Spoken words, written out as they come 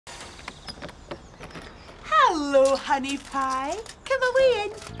Hello, honey pie. Come away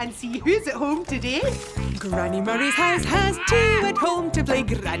in and see who's at home today. Granny Murray's house has two at home to play.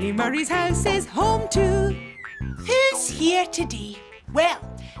 Granny Murray's house is home too. Who's here today? Well,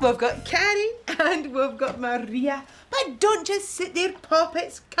 we've got Carrie and we've got Maria. But don't just sit there,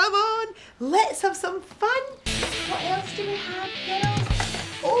 poppets. Come on, let's have some fun. What else do we have, girls?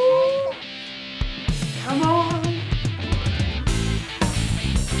 Oh, come on.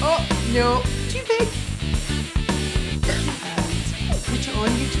 Oh, no, too big. Put it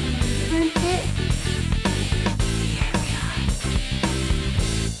on you to print it. Here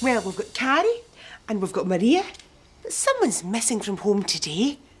we are. Well, we've got Carrie and we've got Maria. But someone's missing from home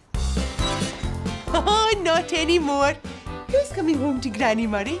today. Oh, not anymore. Who's coming home to Granny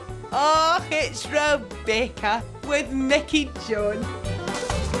Murray? Oh, it's Rebecca with Mickey John.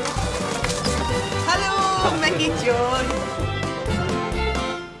 Hello, Mickey John.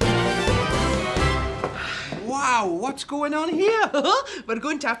 Wow, what's going on here? We're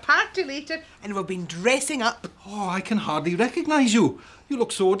going to a party later and we've been dressing up. Oh, I can hardly recognise you. You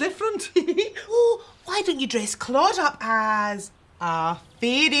look so different. Oh, why don't you dress Claude up as a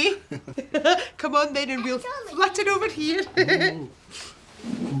fairy? Come on then and we'll flutter over here.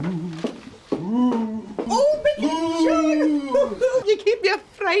 Oh, Mickey John! You gave me a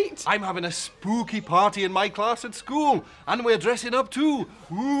fright. I'm having a spooky party in my class at school, and we're dressing up too.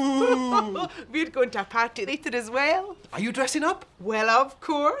 Ooh. We're going to a party later as well. Are you dressing up? Well, of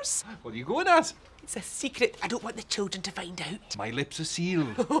course. What are you going as? It's a secret. I don't want the children to find out. My lips are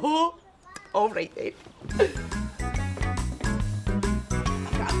sealed. All right then.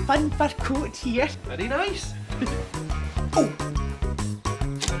 I've got a fun fur coat here. Very nice. Oh.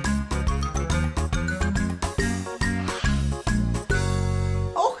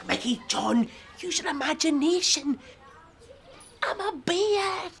 Oh, Mickey John, use your imagination. I'm a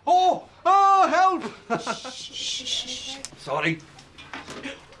bear. Oh, help! Shh. Sorry.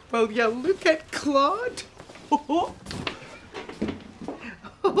 Will you look at Claude?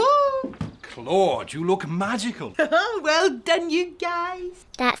 Claude, you look magical. Well done, you guys.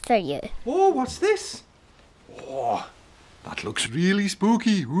 That's for you. Oh, what's this? Oh, that looks really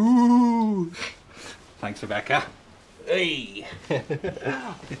spooky. Ooh. Thanks, Rebecca. Hey.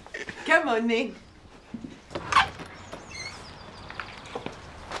 Come on then.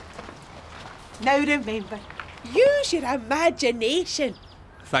 Now remember, use your imagination.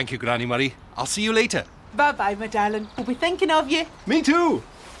 Thank you, Granny Murray. I'll see you later. Bye-bye, my darling. We'll be thinking of you. Me too.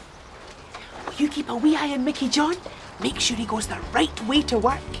 You keep a wee eye on Mickey John. Make sure he goes the right way to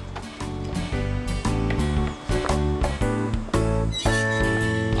work.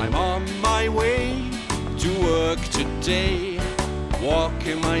 I'm on my way to work today,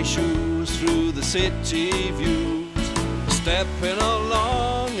 walking my shoes through the city views, stepping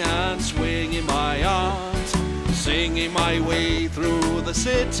along and swinging my arms, singing my way through the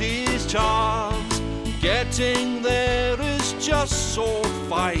city's charms. Getting there is just so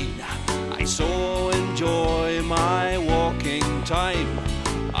fine. I so enjoy my walking time.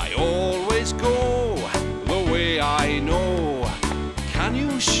 I always go the way I know. Can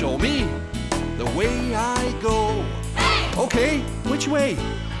you show me the way I go? Hey! Okay, which way?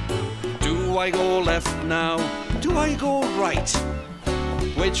 Do I go left now? Do I go right?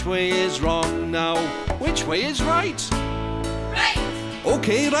 Which way is wrong now? Which way is right? Right!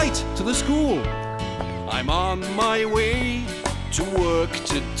 Okay, right, to the school. I'm on my way to work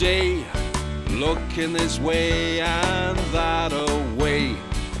today, looking this way and that away.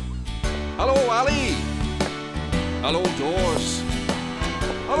 Hello, alley. Hello, doors.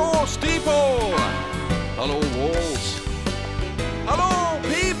 Hello, steeple. Hello, walls. Hello,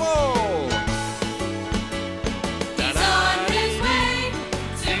 people. He's on his way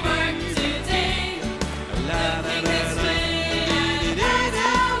to work today, looking this way and that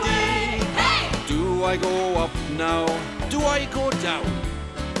away. Hey! Do I go up now? Do I go down?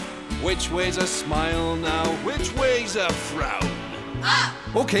 Which way's a smile now? Which way's a frown? Up!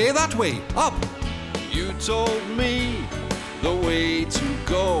 Okay, that way, up. You told me the way to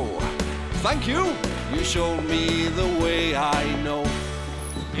go. Thank you. You showed me the way I know.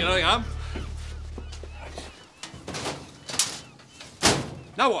 Here I am.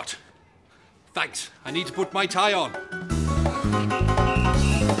 Now what? Thanks. I need to put my tie on.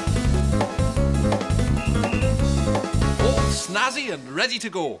 All snazzy and ready to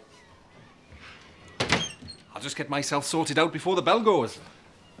go. I'll just get myself sorted out before the bell goes.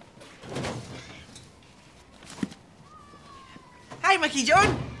 Hi, Mickey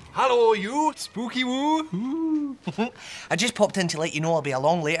John. Hello, you. Spooky woo. I just popped in to let you know I'll be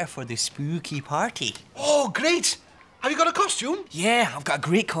along later for the spooky party. Oh, great. Have you got a costume? Yeah, I've got a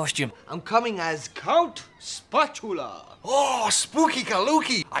great costume. I'm coming as Count Spatula. Oh, spooky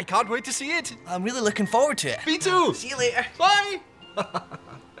Kaluki. I can't wait to see it. I'm really looking forward to it. Me too. See you later. Bye. I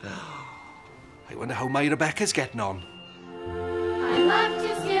wonder how my Rebecca's getting on. I love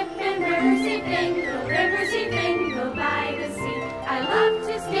to skip in Riverseafingal, Riverseafingal by the sea. I love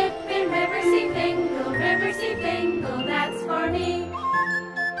to skip in Riverseafingal, Riverseafingal, that's for me.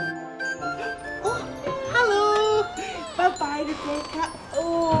 Oh, hello. Bye-bye, Rebecca.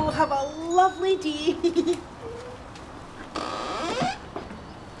 Oh, have a lovely day.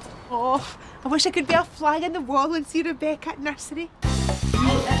 Oh, I wish I could be a fly on the wall and see Rebecca at nursery.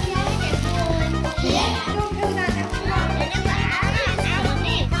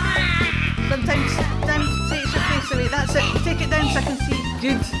 Sometimes take your face away. That's it. Take it down so I can see.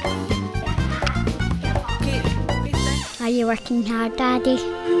 Good. Okay, face down. Are you working hard, Daddy?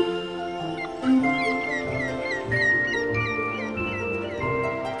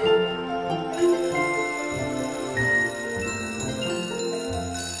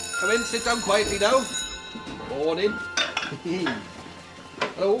 Come in, sit down quietly now. Morning.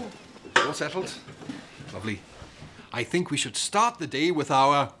 Hello. All settled? Lovely. I think we should start the day with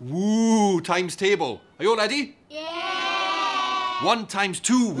our woo times table. Are you all ready? Yeah! 1 times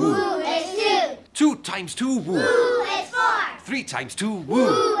 2 woo. Woo is 2 times 2 woo. Woo is 4. 3 times 2 woo.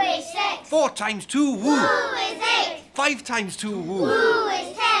 Woo is 6. 4 times 2 woo. Woo is 8. 5 times 2 woo. Woo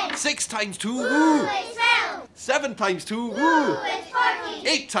is 10. 6 times 2 Woo woo. is 12. 7 times 2 Woo woo. is 14.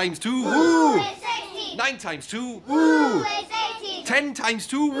 8 times 2 Woo woo. is 16. 9 times 2 Woo woo. is 18. 10 times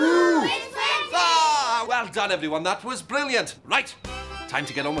 2 Woo woo. is 20. Ah, well done everyone, that was brilliant. Right, time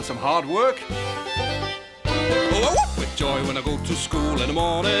to get on with some hard work. Oh, I walk with joy when I go to school in the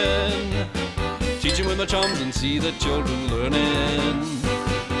morning, teaching with my chums and see the children learning.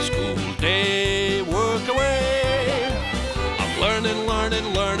 School day, work away. I'm learning,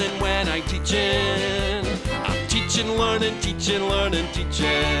 learning, learning when I'm teaching. I'm teaching, learning, teaching, learning,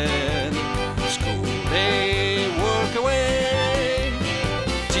 teaching. School day, work away.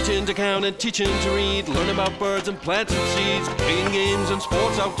 Teaching to count and teaching to read, learn about birds and plants and seeds, playing games and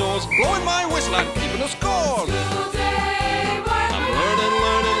sports outdoors, blowing my whistle and keeping a score. School day, work I'm away. learning,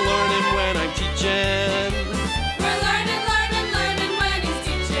 learning, learning when I'm teaching. We're learning, learning, learning when he's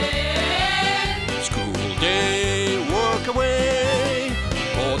teaching. School day, work away.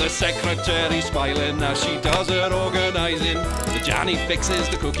 Oh, the secretary smiling as she does her organising. The Johnny fixes,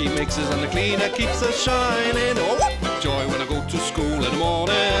 the cookie mixes, and the cleaner keeps us shining. Oh, what with joy when I go to school in the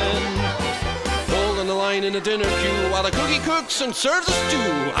morning. Holding the line in the dinner queue while the cookie cooks and serves the stew.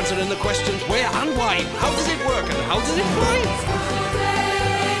 Answering the questions where and why. How does it work and how does it fly? School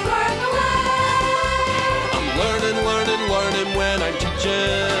day, work away. I'm learning, learning, learning when I'm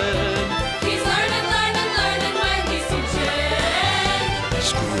teaching. He's learning, learning, learning when he's teaching.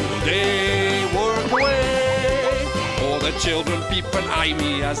 School day, work away. Oh, the children peep and eye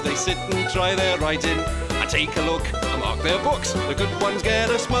me as they sit and try their writing. I take a look, I mark their books. The good ones get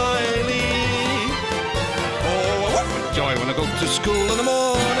a smiley. Oh, I walk with joy when I go to school in the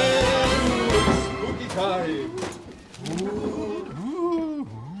morning. Spooky time.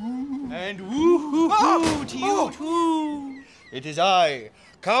 And woo-hoo-hoo to you too. It is I,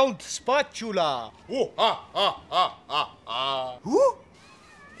 Count Spatula. Who?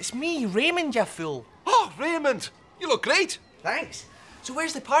 It's me, Raymond, you fool. Oh, Raymond, you look great. Thanks. So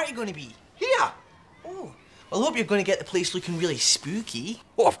where's the party going to be? Here. Oh, well, I hope you're going to get the place looking really spooky.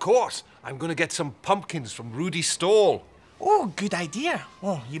 Oh, of course. I'm going to get some pumpkins from Rudy's stall. Oh, good idea.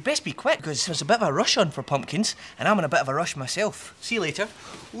 Well, you best be quick, because there's a bit of a rush on for pumpkins, and I'm in a bit of a rush myself. See you later.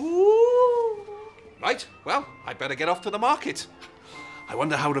 Ooh. Right, well, I'd better get off to the market. I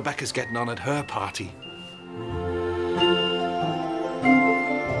wonder how Rebecca's getting on at her party.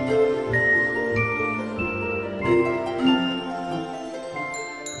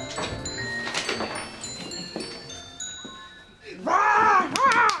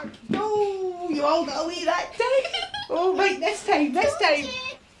 No, you all got away that time. Oh, right, this time.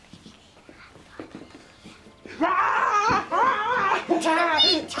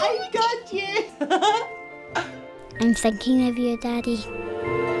 I got you. I'm thinking of you, Daddy.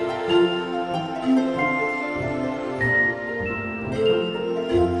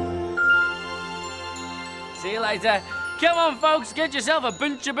 See you later. Come on, folks, get yourself a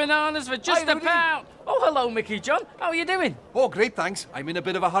bunch of bananas for just Hi, a Rudy. pound. Oh, hello, Mickey John. How are you doing? Oh, great, thanks. I'm in a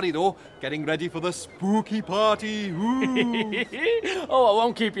bit of a hurry, though. Getting ready for the spooky party. Ooh. Oh, I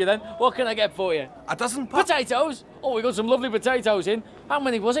won't keep you then. What can I get for you? A dozen Potatoes? Oh, we got some lovely potatoes in. How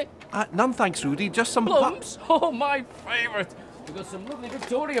many was it? None, thanks, Rudy. Just some Plums? Oh, my favourite. We've got some lovely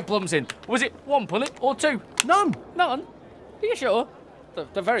Victoria plums in. Was it 1 punnet or 2? None. None? Are you sure?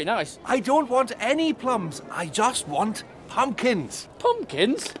 They're very nice. I don't want any plums. I just want pumpkins.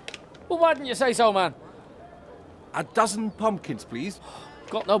 Pumpkins? Well, why didn't you say so, man? A dozen pumpkins, please.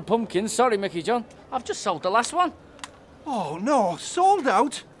 Got no pumpkins. Sorry, Mickey John. I've just sold the last one. Oh, no. Sold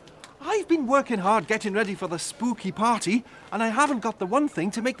out? I've been working hard getting ready for the spooky party, and I haven't got the one thing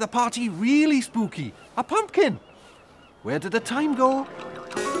to make the party really spooky. A pumpkin. Where did the time go?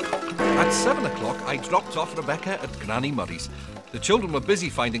 At 7 o'clock, I dropped off Rebecca at Granny Murray's. The children were busy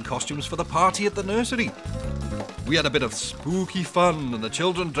finding costumes for the party at the nursery. We had a bit of spooky fun, and the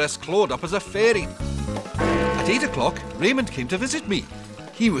children dressed Claude up as a fairy. At 8 o'clock, Raymond came to visit me.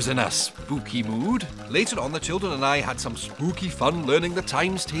 He was in a spooky mood. Later on, the children and I had some spooky fun learning the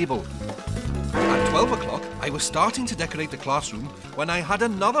times table. At 12 o'clock, I was starting to decorate the classroom when I had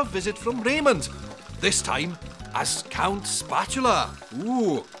another visit from Raymond. This time, as Count Spatula.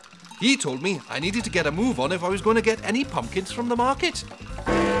 Ooh. He told me I needed to get a move on if I was going to get any pumpkins from the market.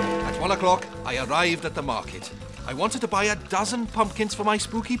 At 1 o'clock, I arrived at the market. I wanted to buy a dozen pumpkins for my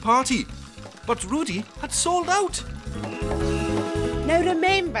spooky party, but Rudy had sold out. Now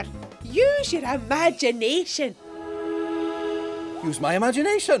remember, use your imagination. Use my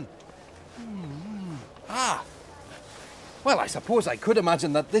imagination. Ah. Well, I suppose I could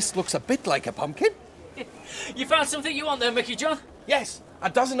imagine that this looks a bit like a pumpkin. You found something you want there, Mickey John? Yes, a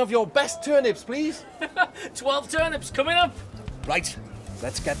dozen of your best turnips, please. 12 turnips coming up. Right,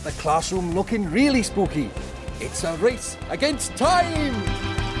 let's get the classroom looking really spooky. It's a race against time.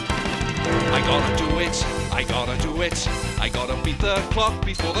 I gotta do it, I gotta do it. I gotta beat the clock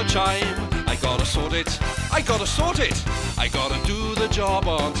before the chime. I gotta sort it, I gotta sort it. I gotta do the job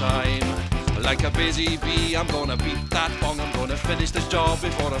on time. Like a busy bee, I'm gonna beat that bong. I'm gonna finish this job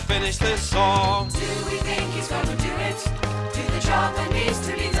before I finish this song. Do we think he's gonna do it? Do the job that needs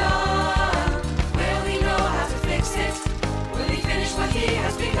to be done? Will he know how to fix it? Will he finish what he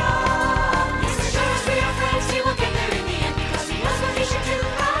has begun? Yes, as sure as we are friends, he will get there in the end because he knows what he should do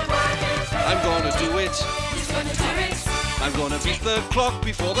and work it through. I'm gonna do it, He's gonna do it. I'm gonna beat the clock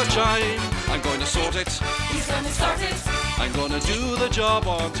before the chime. I'm going to sort it, He's gonna start it. I'm gonna do the job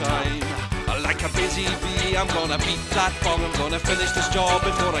on time. Like a busy bee, I'm gonna beat that bong. I'm gonna finish this job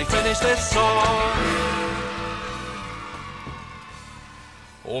before I finish this song.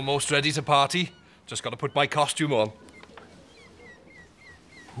 Almost ready to party. Just got to put my costume on.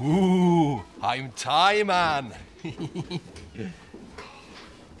 Ooh, I'm Tie Man.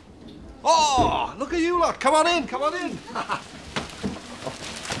 Oh, look at you lot. Come on in, come on in.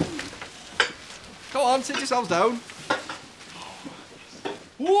 Come on, sit yourselves down.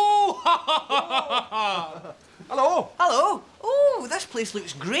 Whoa! Hello. Hello. Oh, this place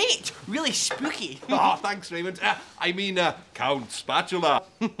looks great. Really spooky. Oh, thanks, Raymond. Count Spatula.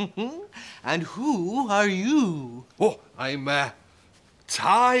 And who are you? Oh, I'm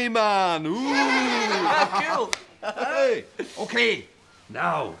Tie Man. Ooh. Cool. Hey. Okay,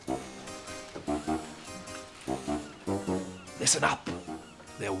 now. Listen up.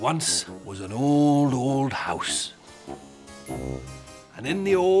 There once was an old house. And in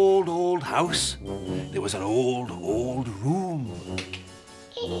the old house, there was an old room.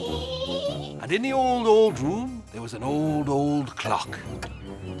 And in the old room, there was an old clock.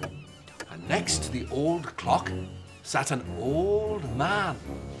 And next to the old clock sat an old man.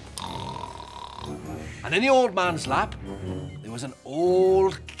 And in the old man's lap, there was an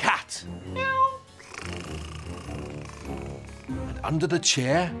old cat. And under the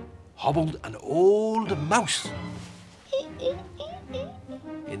chair hobbled an old mouse.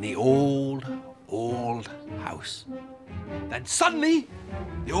 In the old house. Then suddenly,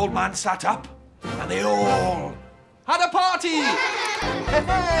 the old man sat up and they all had a party!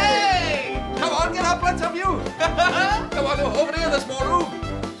 Hey! Come on, get up, let's have you! Come on, over here, there's more room!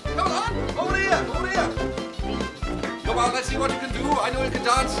 Come on, over here! Come on, let's see what you can do. I know you can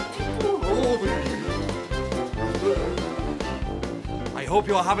dance. I hope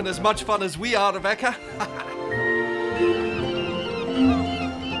you're having as much fun as we are, Rebecca.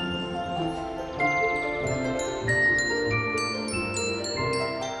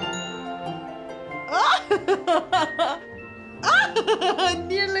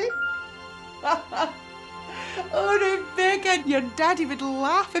 Nearly. Oh, Rebecca, your daddy would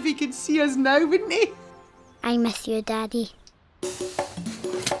laugh if he could see us now, wouldn't he? I miss you, Daddy.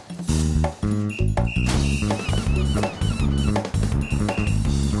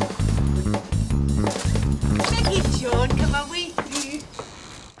 Mickey John, come away through.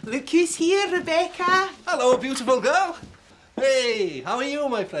 Look who's here, Rebecca. Hello, beautiful girl. Hey, how are you,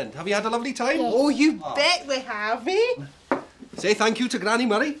 my friend? Have you had a lovely time? Oh, you bet we have, eh? Say thank you to Granny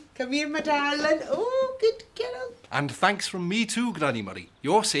Murray. Come here, my darling. Oh, good girl. And thanks from me too, Granny Murray.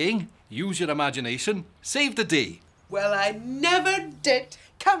 You're saying, use your imagination, save the day. Well, I never did.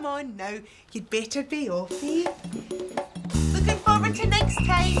 Come on now, you'd better be off, eh? Looking forward to next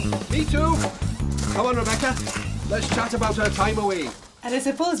time. Me too. Come on, Rebecca. Let's chat about our time away. And I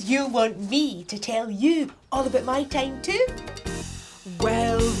suppose you want me to tell you all about my time too?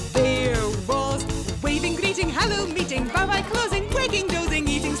 Well, there was waving, greeting, hello, meeting, bye-bye, closing, waking, dozing,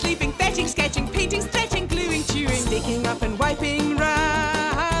 eating, sleeping, fetching, sketching, painting, stretching, gluing, chewing, sticking up and wiping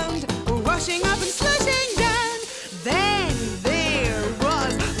round, washing up and slushing down. Then there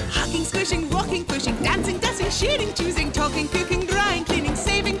was hugging, squishing, walking, pushing, dancing, dusting, shooting, choosing, talking, cooking, drying, cleaning,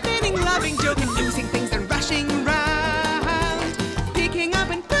 saving, cleaning, loving, joking, losing things and rushing round, picking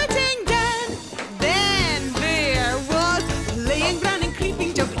up and putting down. Then there was playing, running,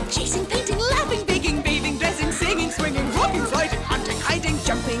 creeping, jumping, chasing, painting, laughing, baking, bathing, dressing, singing, swinging, walking, sliding, hunting, hiding,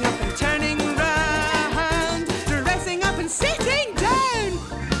 jumping up and turning round, dressing up and sitting down.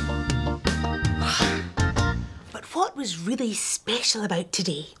 But what was really special about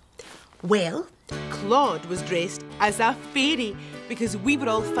today? Well, Claude was dressed as a fairy because we were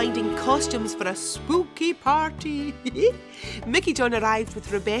all finding costumes for a spooky party. Mickey John arrived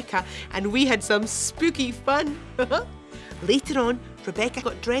with Rebecca and we had some spooky fun. Later on, Rebecca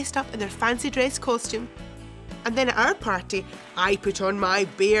got dressed up in her fancy dress costume. And then at our party, I put on my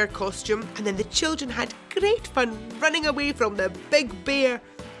bear costume and then the children had great fun running away from the big bear.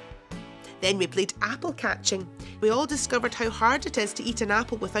 Then we played apple catching. We all discovered how hard it is to eat an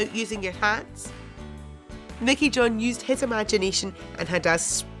apple without using your hands. Mickey John used his imagination and had a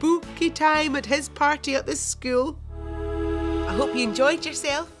spooky time at his party at the school. I hope you enjoyed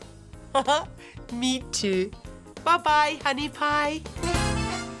yourself. Me too. Bye-bye, honey pie.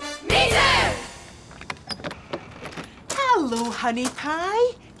 Me too! Hello, honey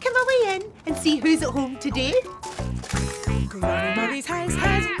pie. Come away in and see who's at home today. Granny Murray's house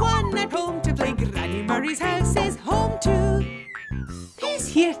has one at home to play. Granny Murray's house is home too. Who's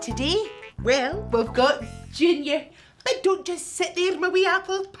here today? Well, we've got Junior. But don't just sit there, my wee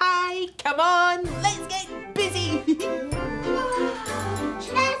apple pie. Come on, let's get busy.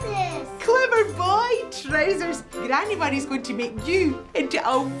 Trousers! Clever boy, trousers. Granny Murray's going to make you into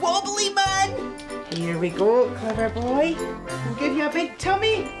a wobbly man. Here we go, clever boy. We'll give you a big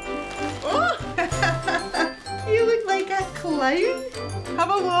tummy. Oh, you look like a clown. Have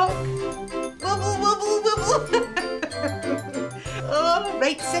a walk. Wobble, wobble, wobble. Oh,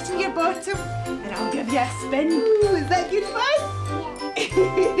 right, sit in your bottom and I'll give you a spin. Ooh, is that good fun?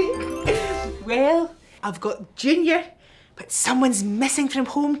 Well, I've got Junior, but someone's missing from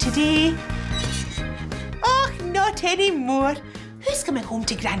home today. Oh, not anymore. Who's coming home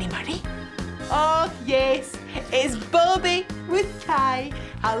to Granny Murray? Oh, yes, it's Bobby with Kai.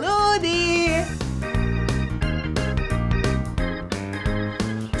 Hello there.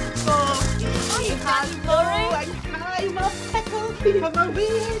 Oh, you can't Murray. And Kai, my pickle. Come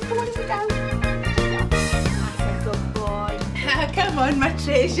away. Come on, sit down. That's a good boy. Come on, my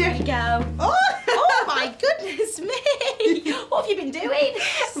treasure. Here you go. Oh, my goodness me. What have you been doing?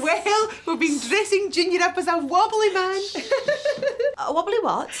 Well, we've been dressing Junior up as a wobbly man. A wobbly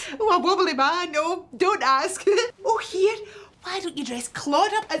what? Oh, a wobbly man. Oh, don't ask. Oh, here. Why don't you dress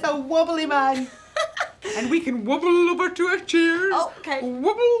Claude up as a wobbly man? And we can wobble over to our chairs. Oh, okay.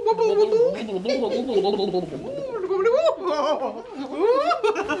 Wobble, wobble, wobble.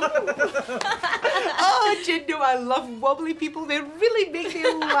 Oh, do you know I love wobbly people? They really make me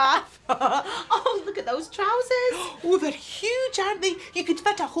laugh. Oh, look at those trousers. Oh, they're huge, aren't they? You could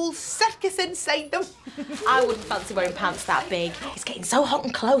fit a whole circus inside them. I wouldn't fancy wearing pants that big. It's getting so hot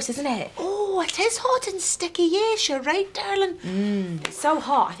and close, isn't it? Oh, it is hot and sticky. Yes, you're right, darling. It's so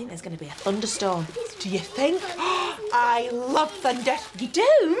hot, I think there's going to be a thunderstorm. Do you think? I love thunder. You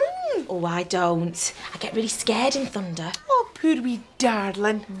do? Oh, I don't. I get really scared in thunder. Oh, poor wee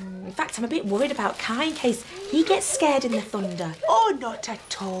darling. In fact, I'm a bit worried about Kai in case he gets scared in the thunder. Oh, not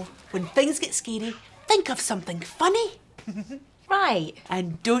at all. When things get scary, think of something funny. Right.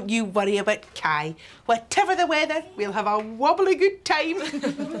 And don't you worry about Kai. Whatever the weather, we'll have a wobbly good time.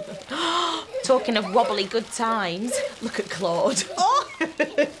 Talking of wobbly good times, look at Claude. Oh!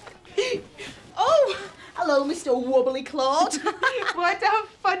 Oh! Hello, Mr. Wobbly Claude. What a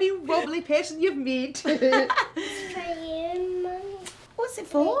funny wobbly person you've made. For you, Mum. What's it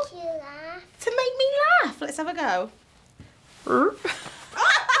for? Make you laugh. To make me laugh. Let's have a go.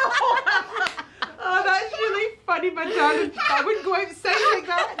 Oh, that's really funny, my darling. I wouldn't go outside like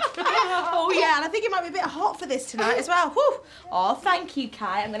that. Oh, yeah, and I think it might be a bit hot for this tonight as well. Whew. Oh, thank you,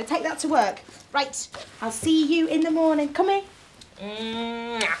 Kai. I'm going to take that to work. Right, I'll see you in the morning. Come here.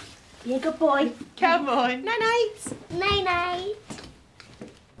 You're a good boy. Come on. Night-night. Night-night.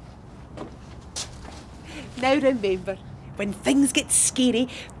 Now remember, when things get scary,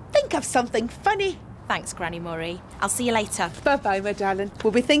 think of something funny. Thanks, Granny Murray. I'll see you later. Bye-bye, my darling.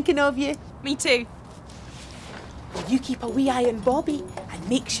 We'll be thinking of you. Me too. Will you keep a wee eye on Bobby and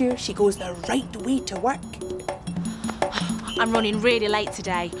make sure she goes the right way to work? I'm running really late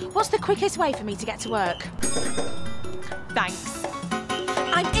today. What's the quickest way for me to get to work? Thanks.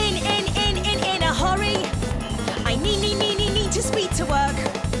 I'm in a hurry. I need to speed to work.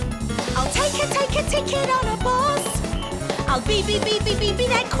 I'll take a ticket on a bus. I'll be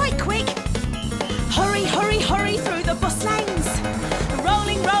there quite quick. Hurry through the bus lanes.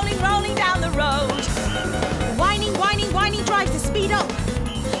 Rolling down the road. Whining drives to speed up.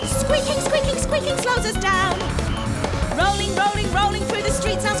 Squeaking slows us down. Rolling through the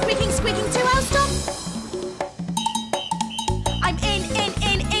streets now, squeaking to our stop. I'm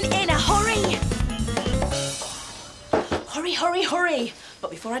in a hurry. Hurry.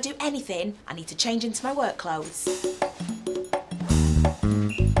 But before I do anything, I need to change into my work clothes.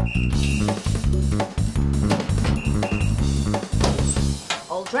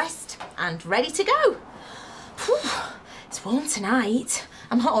 All dressed and ready to go. Whew, it's warm tonight.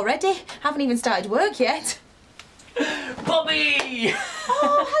 I'm hot already. Haven't even started work yet. Bobby!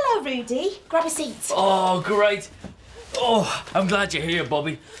 Oh, hello, Rudy. Grab a seat. Oh, great. Oh, I'm glad you're here,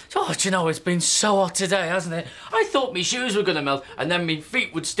 Bobby. Oh, do you know, it's been so hot today, hasn't it? I thought my shoes were going to melt and then my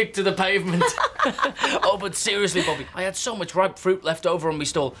feet would stick to the pavement. Oh, but seriously, Bobby, I had so much ripe fruit left over on my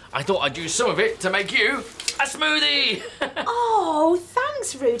stall, I thought I'd use some of it to make you a smoothie. Oh,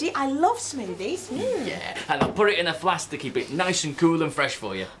 thanks, Rudy. I love smoothies. Yeah, and I'll put it in a flask to keep it nice and cool and fresh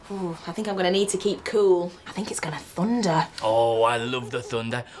for you. Ooh, I think I'm going to need to keep cool. I think it's going to thunder. Oh, I love the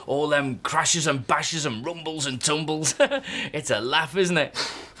thunder. All them crashes and bashes and rumbles and tumbles. It's a laugh, isn't it?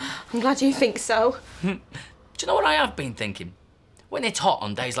 I'm glad you think so. Do you know what I have been thinking? When it's hot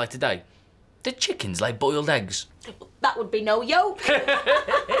on days like today, do chickens lay boiled eggs? That would be no yolk.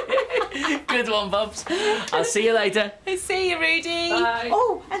 Good one, Bobs. I'll see you later. See you, Rudy. Bye.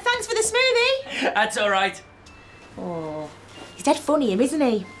 Oh, and thanks for the smoothie. That's all right. Oh, he's dead funny, him, isn't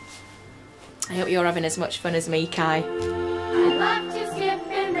he? I hope you're having as much fun as me, Kai. I love to skip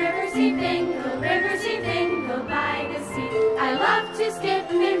in Riverseafingal by the sea. I love to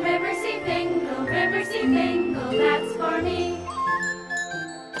skip in Riverseafingal, that's for me.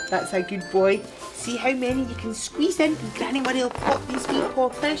 That's a good boy. See how many you can squeeze in and Granny Murray will pop these wee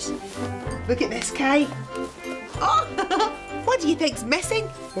poppers. Look at this, Kai. Oh, what do you think's missing?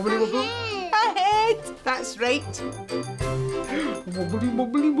 Wobbly wobble. A head. That's right. Wobbly,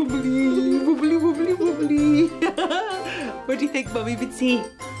 wobbly, wobbly, wobbly, wobbly, wobbly. What do you think Mummy would say?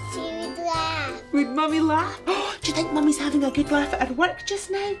 She would laugh. Would Mummy laugh? Oh, do you think Mummy's having a good laugh at her work just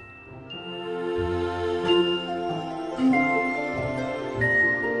now?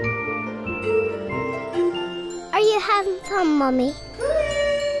 Are you having fun, Mummy?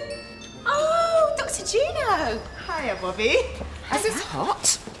 Oh, Dr. Juno. Hiya, Bobby. As it's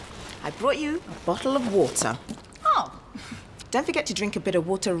hot, I brought you a bottle of water. Oh. Don't forget to drink a bit of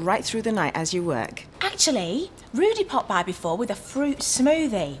water right through the night as you work. Actually, Rudy popped by before with a fruit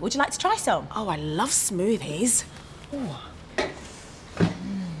smoothie. Would you like to try some? Oh, I love smoothies. Ooh.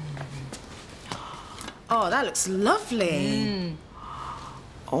 Oh, that looks lovely.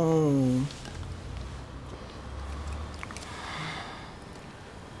 Oh.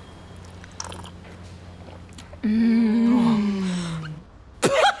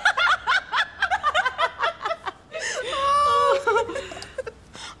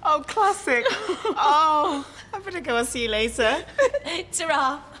 Oh, classic. Oh, I better go and see you later.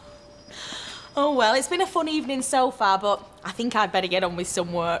 Ta-ra. Oh, well, it's been a fun evening so far, but I think I'd better get on with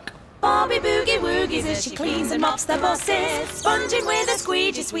some work. Bobby boogie woogies as she cleans and mops the buses, sponging with a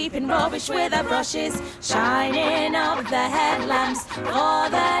squeegee, sweeping rubbish with her brushes, shining up the headlamps for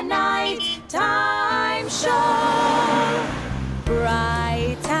the night-time show.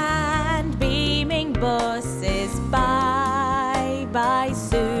 Bright and beaming buses, bye-bye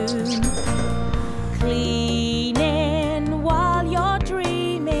soon. Cleaning while you're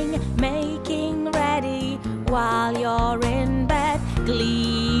dreaming, making ready while you're in bed,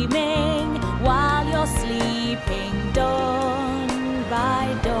 gleaming while you're sleeping, dawn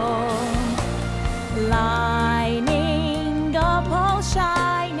by dawn. Lining up all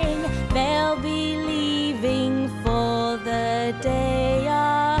shining, they'll be leaving for the day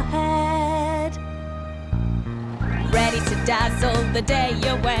ahead. Ready to dazzle the day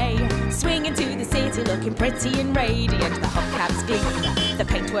away, swinging to the city city looking pretty and radiant. The hubcaps gleam, the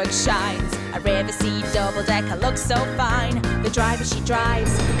paintwork shines. A Riverseafingal double-decker looks so fine. The driver she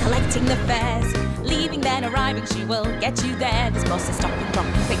drives, collecting the fares. Leaving then arriving, she will get you there. This bus is stopping,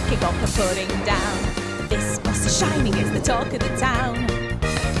 dropping, picking up and putting down. This bus is shining, it's the talk of the town.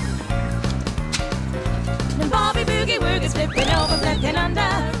 And Bobby Boogie Wooger's flipping over, flipping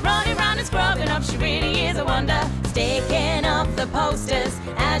under. Running round and scrubbing up, she really is a wonder. Sticking up the posters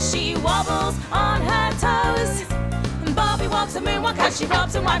as she wobbles on her toes. And Bobby walks a moonwalk as she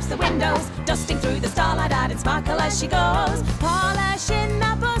rubs and wipes the windows. Dusting through the starlight added sparkle as she goes. Polishing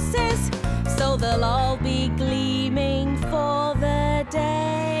the buses so they'll all be gleaming for the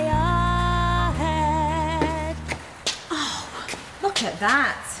day ahead. Oh, look at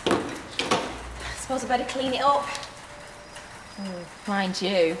that. I suppose I better clean it up. Mind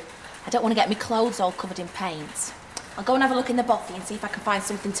you, I don't want to get my clothes all covered in paint. I'll go and have a look in the bothy and see if I can find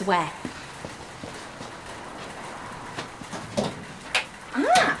something to wear.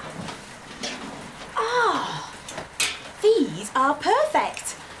 Ah! These are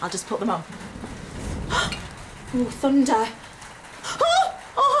perfect. I'll just put them on. Oh, thunder. Oh!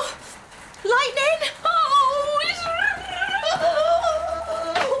 Oh! Lightning! Oh!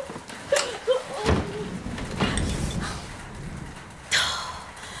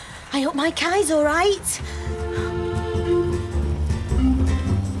 I hope my Kai's all right.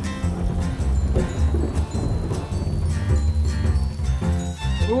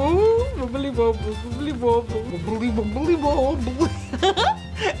 Oh, wobbly wobble, wobbly wobble, wobbly wobbly wobble.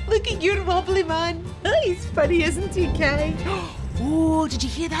 Look at your wobbly man. Oh, he's funny, isn't he, Kai? Oh, did you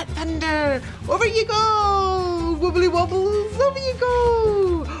hear that thunder? Over you go, wobbly wobbles, over you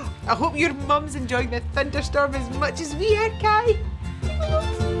go. I hope your mum's enjoying the thunderstorm as much as we are, Kai.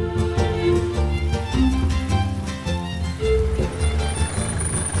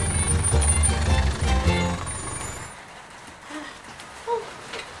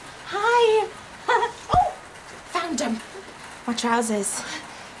 My trousers.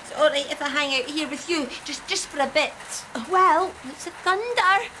 It's all right if I hang out here with you, just for a bit. Well, It's the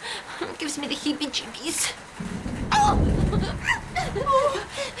thunder. It gives me the heebie-jeebies. Oh!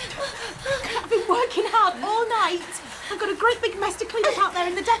 I've been working hard all night. I've got a great big mess to clean up out there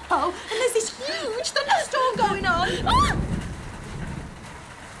in the depot, and there's this huge thunderstorm going on.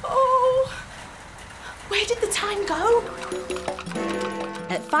 Oh! Where did the time go?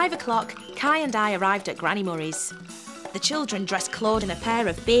 At 5 o'clock, Kai and I arrived at Granny Murray's. The children dressed Claude in a pair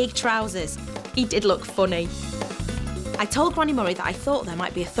of big trousers. He did look funny. I told Granny Murray that I thought there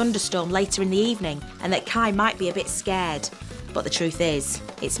might be a thunderstorm later in the evening and that Kai might be a bit scared. But the truth is,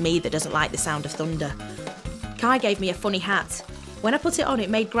 it's me that doesn't like the sound of thunder. Kai gave me a funny hat. When I put it on, it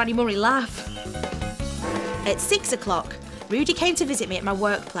made Granny Murray laugh. At 6 o'clock, Rudy came to visit me at my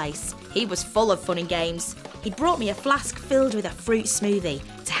workplace. He was full of fun and games. He'd brought me a flask filled with a fruit smoothie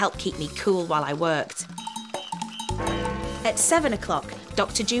to help keep me cool while I worked. At 7 o'clock,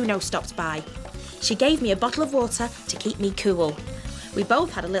 Dr. Juno stopped by. She gave me a bottle of water to keep me cool. We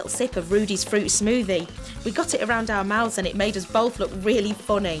both had a little sip of Rudy's fruit smoothie. We got it around our mouths and it made us both look really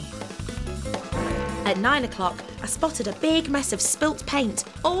funny. At 9 o'clock, I spotted a big mess of spilt paint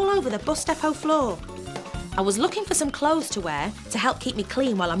all over the bus depot floor. I was looking for some clothes to wear to help keep me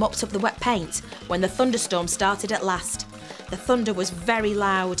clean while I mopped up the wet paint when the thunderstorm started at last. The thunder was very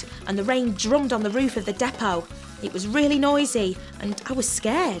loud and the rain drummed on the roof of the depot. It was really noisy and I was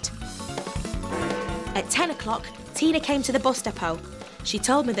scared. At 10 o'clock, Tina came to the bus depot. She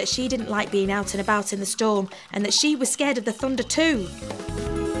told me that she didn't like being out and about in the storm and that she was scared of the thunder too.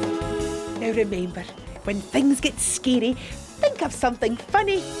 Now remember, when things get scary, think of something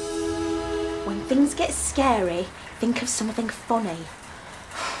funny. When things get scary, think of something funny.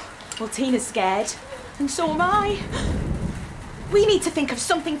 Well, Tina's scared, and so am I. We need to think of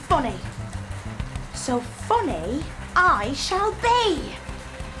something funny. So funny I shall be.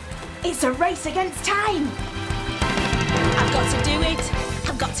 It's a race against time. I've got to do it,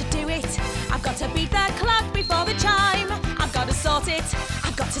 I've got to do it. I've got to beat the clock before the chime. I've got to sort it,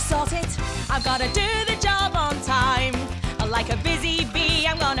 I've got to sort it. I've got to do the job on time. Like a busy bee,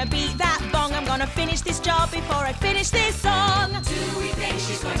 I'm gonna beat that bong. I'm gonna finish this job before I finish this song. Do we think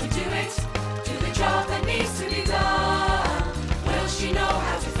she's going to do it? Do the job that needs to be done? Will she know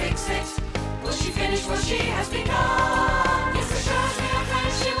how to fix it? Will she finish what she has begun? Yes, as sure as we are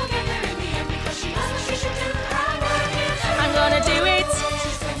friends, she will get there in the end because she knows what she should do. I'm gonna do it.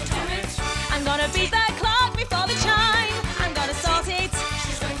 She's going to do it. I'm gonna beat the clock before the chime. I'm gonna sort it.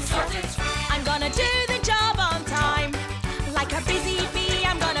 She's going to sort it. I'm gonna do the job on time. Like a busy bee,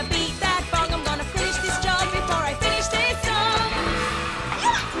 I'm gonna beat that bong. I'm gonna finish this job before I finish this song.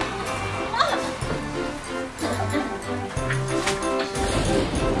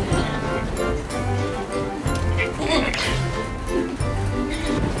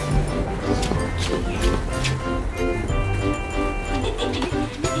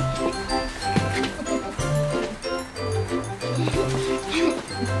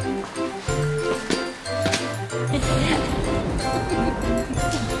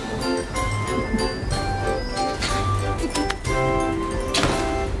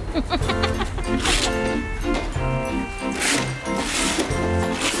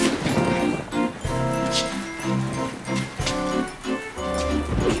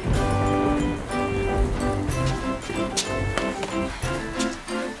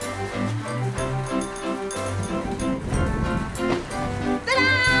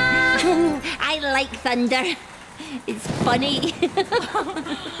 I like thunder. It's funny.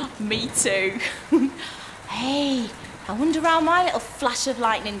 Me too. Hey, I wonder how my little flash of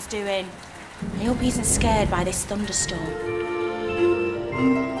lightning's doing. I hope he isn't scared by this thunderstorm.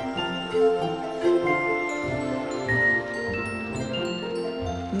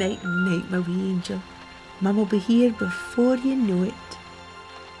 Night, night, my wee angel. Mum will be here before you know it.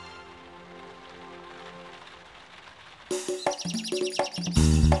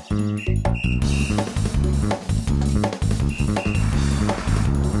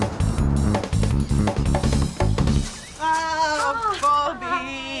 Oh,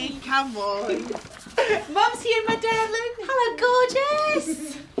 Bobby, come on. Mum's here, my darling. Hello,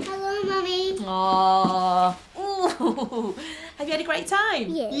 gorgeous. Hello, Mummy. Aww. Ooh. Have you had a great time?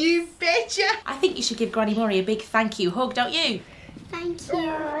 Yes. You betcha. I think you should give Granny Murray a big thank you hug, don't you? Thank you.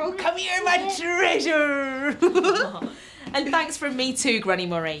 Oh, come here, my treasure. And thanks from me too, Granny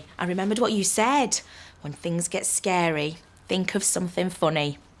Murray. I remembered what you said. When things get scary, think of something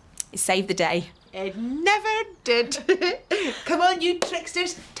funny. It saved the day. It never did. Come on, you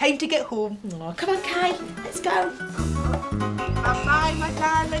tricksters. Time to get home. Oh, come on, Kai. Let's go. Bye-bye, my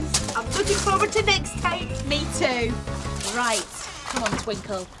darlings. I'm looking forward to next time. Me too. Right. Come on,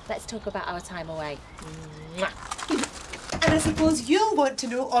 Twinkle. Let's talk about our time away. And I suppose you'll want to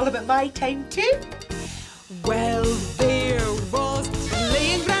know all about my time too. Well, there was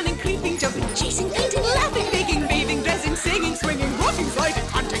playing, running, creeping, jumping, chasing, painting, laughing, baking, bathing, dressing, singing, swinging, walking, sliding,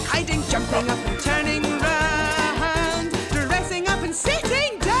 hunting, hiding, jumping up and turning round, dressing up and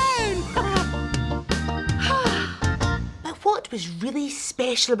sitting down. But what was really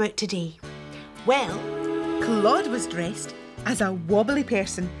special about today? Well, Claude was dressed as a wobbly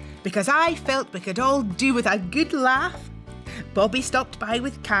person because I felt we could all do with a good laugh. Bobby stopped by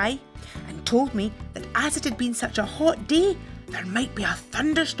with Kai and told me that as it had been such a hot day, there might be a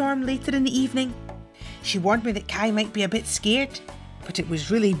thunderstorm later in the evening. She warned me that Kai might be a bit scared, but it was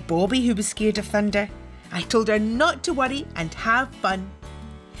really Bobby who was scared of thunder. I told her not to worry and have fun.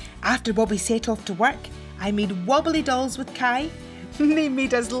 After Bobby set off to work, I made wobbly dolls with Kai. They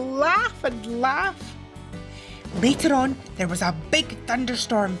made us laugh and laugh. Later on, there was a big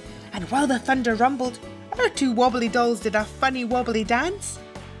thunderstorm, and while the thunder rumbled, our two wobbly dolls did a funny wobbly dance.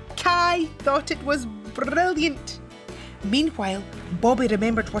 Kai thought it was brilliant. Meanwhile, Bobby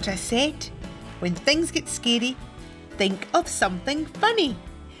remembered what I said. When things get scary, think of something funny.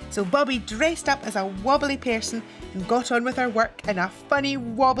 So Bobby dressed up as a wobbly person and got on with her work in a funny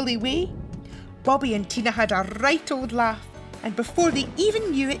wobbly way. Bobby and Tina had a right old laugh, and before they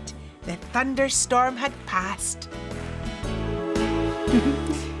even knew it, the thunderstorm had passed.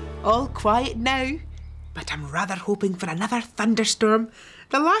 All quiet now, but I'm rather hoping for another thunderstorm.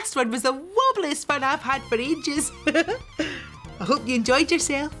 The last one was the wobbliest fun I've had for ages. I hope you enjoyed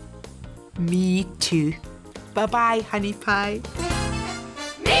yourself. Me too. Bye-bye, honey pie.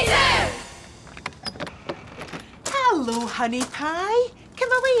 Me too! Hello, honey pie.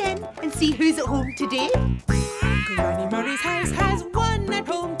 Come away in and see who's at home today. Granny Murray's house has one at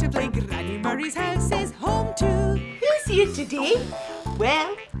home to play. Granny Murray's house is home too. Who's here today?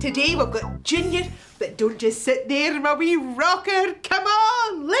 Well, today we've got Junior, but don't just sit there, my wee rocker. Come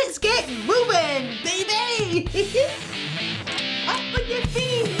on, let's get moving, baby. Up on your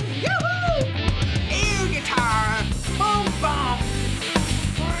feet, yoo-hoo! Air guitar, boom, boom.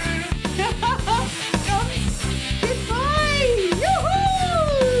 Goodbye,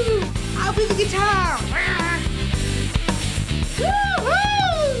 yoo-hoo! Up with the guitar.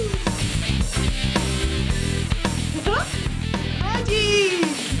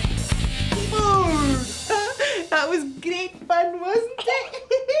 That was great fun, wasn't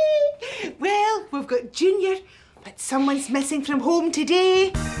it? Well, we've got Junior, but someone's missing from home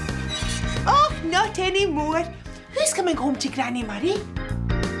today. Oh, not anymore. Who's coming home to Granny Murray?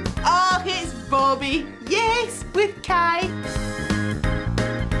 Oh, it's Bobby. Yes, with Kai.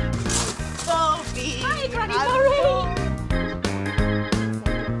 Bobby. Hi, Granny Murray.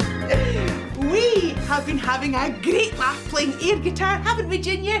 We have been having a great laugh playing air guitar, haven't we,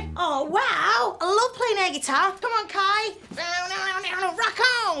 Junior? Oh, wow. I love playing air guitar. Come on, Kai. Rock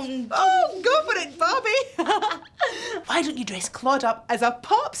on. Oh, go for it, Bobby. Why don't you dress Claude up as a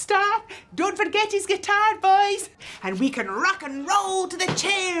pop star? Don't forget his guitar, boys. And we can rock and roll to the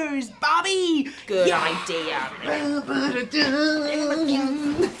chairs, Bobby. Good idea.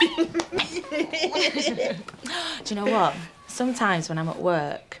 Do you know what? Sometimes when I'm at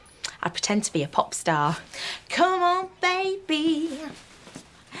work, I pretend to be a pop star. Come on, baby.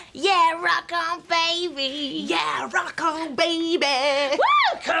 Yeah, rock on, baby. Yeah, rock on, baby.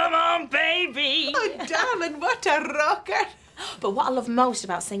 Woo! Come on, baby. Oh, darling, what a rocker. But what I love most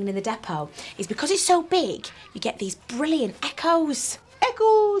about singing in the depot is because it's so big, you get these brilliant echoes.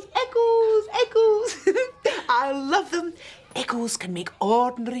 Echoes, echoes, echoes. I love them. Echoes can make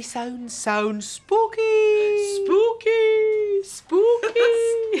ordinary sounds sound spooky. Spooky,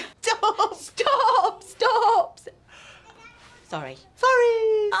 spooky. Stop. Stop, stop. Sorry.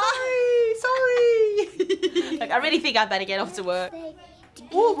 Sorry. Look, I really think I'd better get off to work.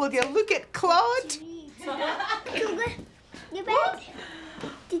 Oh, will you look at Claude?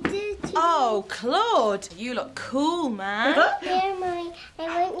 Oh, Claude, you look cool, man. Here, Mummy,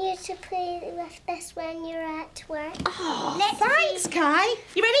 I want you to play with this when you're at work. Oh, thanks, Kai.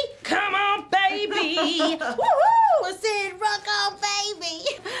 You ready? Come on, baby. Woohoo! I said, rock on, baby.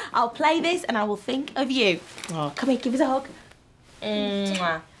 I'll play this and I will think of you. Oh, come here, give us a hug.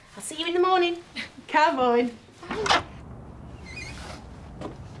 Mwah. I'll see you in the morning. Come on.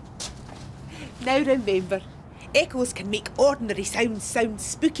 Now remember, echoes can make ordinary sounds sound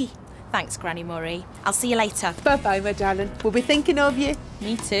spooky. Thanks, Granny Murray. I'll see you later. Bye-bye, my darling. We'll be thinking of you.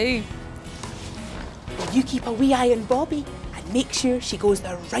 Me too. You keep a wee eye on Bobby and make sure she goes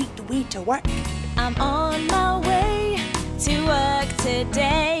the right way to work. I'm on my way to work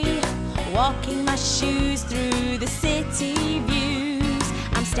today, walking my shoes through the city views.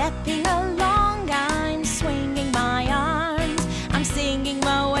 I'm stepping along, I'm swinging my arms, I'm singing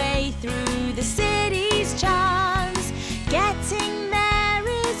my way through the city's charms. Getting there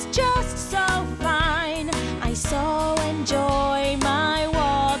is just so fine. I so enjoy my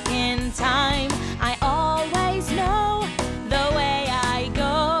walking time. I always know the way I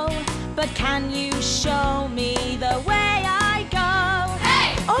go, but can you show me the way I go?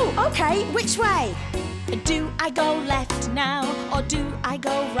 Hey! Oh, okay, which way? Do I go left now, or do I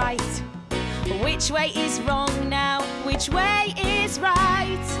go right? Which way is wrong now? Which way is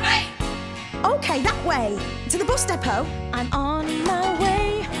right? Right! Okay, that way. To the bus depot. I'm on my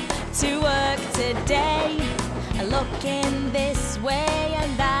way to work today, looking this way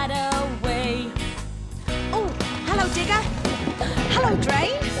and that away. Oh, hello, digger. Hello,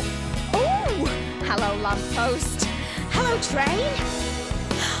 drain. Oh, hello, lamppost. Hello, train.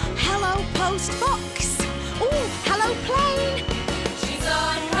 Hello, post box. Oh, hello, plane. She's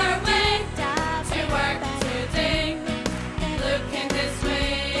on her way to work today, looking this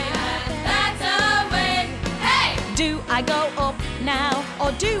way and that away. Hey! Do I go up now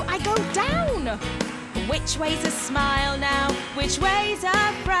or do I go down? Which way's a smile now? Which way's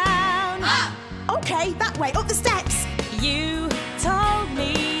a frown? Up! Okay, that way, up the steps. You told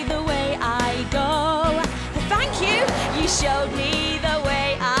me the way I go. Thank you. You showed me the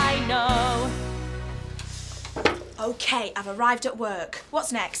way I know. Okay, I've arrived at work.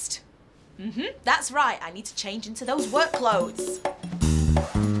 What's next? That's right, I need to change into those work clothes.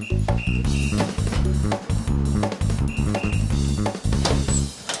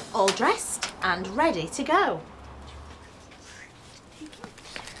 All dressed and ready to go.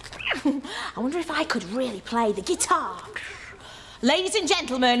 I wonder if I could really play the guitar. Ladies and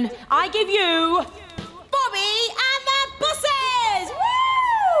gentlemen, I give you Bobby and the Buses! Woo!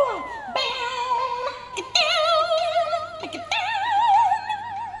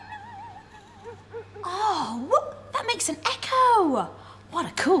 Oh, that makes an echo. What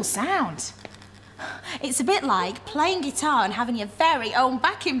a cool sound. It's a bit like playing guitar and having your very own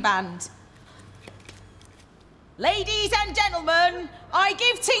backing band. Ladies and gentlemen, I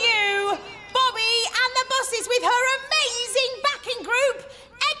give to you Bobby and the Buses with her amazing backing group,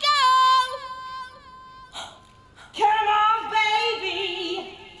 Echo! Come on,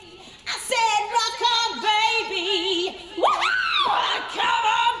 baby. I said rock on, baby. Woo-hoo! Come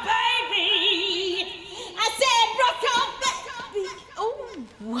on, baby. I said rock on, baby.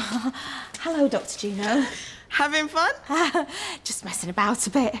 Oh, hello, Dr. Juno. Having fun? Just messing about a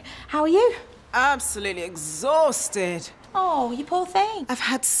bit. How are you? Absolutely exhausted. Oh, you poor thing. I've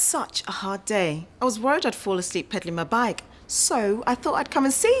had such a hard day. I was worried I'd fall asleep pedaling my bike. So I thought I'd come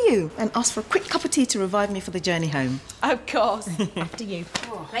and see you and ask for a quick cup of tea to revive me for the journey home. Of course. After you.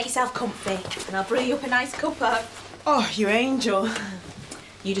 Make yourself comfy and I'll brew you up a nice cuppa. Oh, you angel.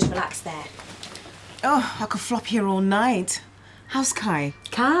 You just relax there. Oh, I could flop here all night. How's Kai?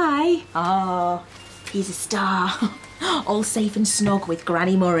 Kai? Oh, he's a star. All safe and snug with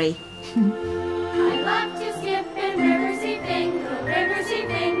Granny Murray. I love to skip in Riverseafingal,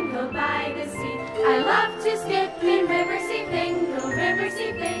 Riverseafingal by the sea. I love to skip in Riverseafingal,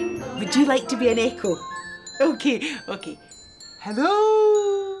 Riverseafingal. Would you like to be an echo? Okay, okay.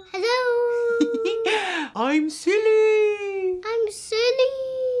 Hello. Hello. I'm silly. I'm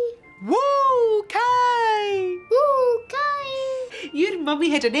silly. Woo, Kai. Woo, Kai. Your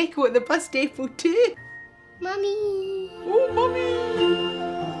mummy had an echo at the bus depot too. Mummy. Oh, mummy.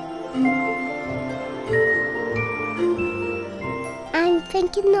 I'm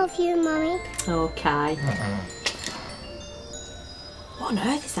thinking of you, Mummy. Okay. What on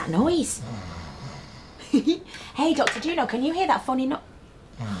earth is that noise? Hey, Dr. Juno, can you hear that funny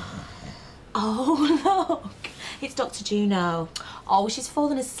Oh, look. It's Dr. Juno. Oh, she's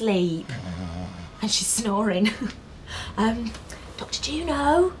fallen asleep. And she's snoring. Dr.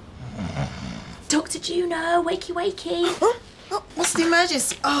 Juno? Dr. Juno, wakey, wakey. Oh, what's the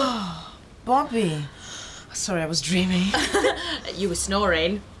emergency? Oh, Bobby. Sorry, I was dreaming. You were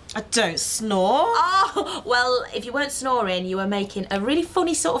snoring. I don't snore. Oh, well, if you weren't snoring, you were making a really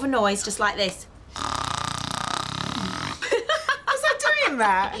funny sort of a noise, just like this. Was I doing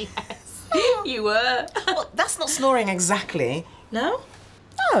that? Yes, you were. Well, that's not snoring exactly. No?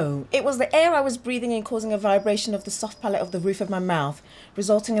 No, it was the air I was breathing in causing a vibration of the soft palate of the roof of my mouth,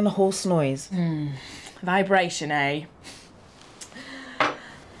 resulting in a hoarse noise. Vibration, eh?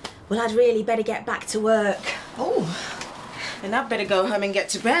 Well, I'd really better get back to work. Oh, and I'd better go home and get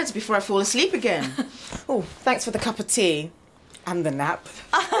to bed before I fall asleep again. Oh, thanks for the cup of tea. And the nap.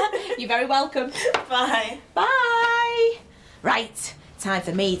 You're very welcome. Bye. Bye. Right, time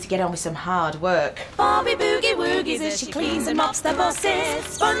for me to get on with some hard work. Bobby boogie woogies as she cleans and mops the buses,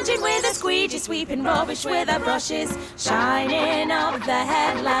 sponging with a squeegee, sweeping rubbish with her brushes, shining up the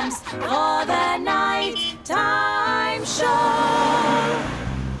headlamps for the night time show.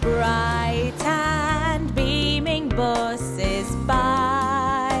 Bright and beaming buses,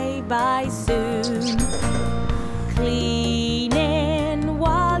 bye soon. Cleaning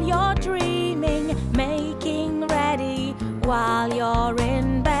while you're dreaming, making ready while you're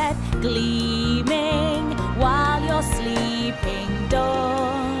in bed, gleaming while you're sleeping,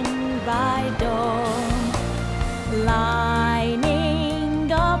 dawn by dawn.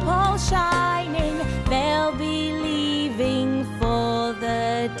 Lining up all shining, they'll be leaving for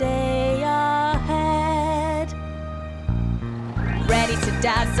the day ahead. Ready to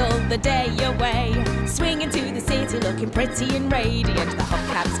dazzle the day away, swinging to the city looking pretty and radiant. The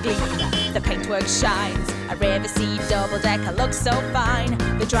hubcaps gleam, the paintwork shines, a Riverseafingal double-decker looks so fine.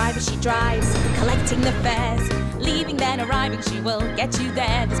 The driver she drives, collecting the fares, leaving then arriving she will get you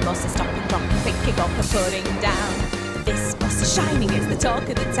there. This bus is stopping, dropping, picking up and putting down. This bus is shining, is the talk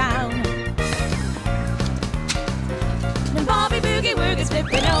of the town. And Bobby boogie woogie's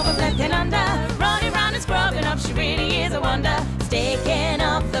flipping over, flipping under, running round and scrubbing up, she really is a wonder. Sticking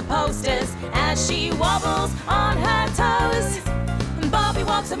up the posters as she wobbles on her toes. And Bobby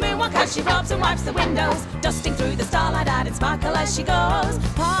walks a moonwalk as she rubs and wipes the windows, dusting through the starlight added sparkle as she goes,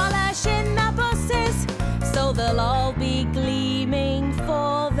 polishing the buses so they'll all be gleaming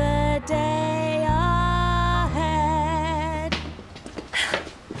for the day ahead.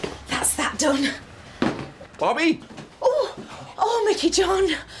 That's that done. Bobby? Oh, Mickey John,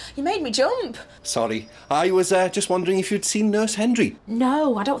 you made me jump. Sorry, I was just wondering if you'd seen Nurse Henry.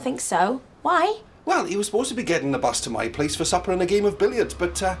 No, I don't think so. Why? Well, he was supposed to be getting the bus to my place for supper and a game of billiards,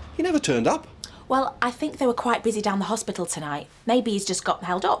 but he never turned up. Well, I think they were quite busy down the hospital tonight. Maybe he's just got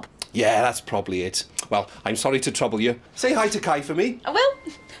held up. Yeah, that's probably it. Well, I'm sorry to trouble you. Say hi to Kai for me. I will.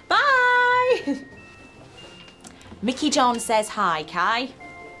 Bye. Mickey John says hi, Kai.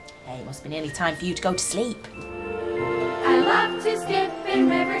 Hey, it must be nearly time for you to go to sleep. I love to skip in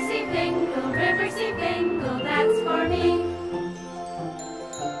Riverseafingal, Riverseafingal, that's for me.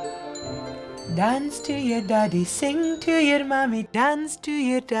 Dance to your daddy, sing to your mommy, dance to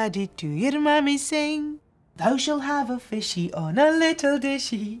your daddy, to your mommy sing. Thou shalt have a fishy on a little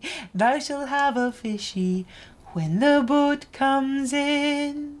dishy, thou shalt have a fishy when the boat comes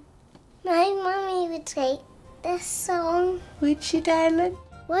in. My mummy would take this song. Would she, darling?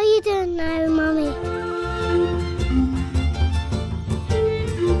 What are you doing now, Mummy?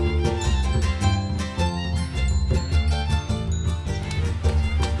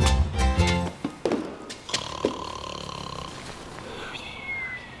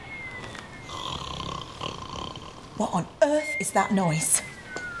 What on earth is that noise?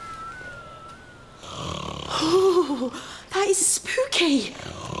 Oh, that is spooky.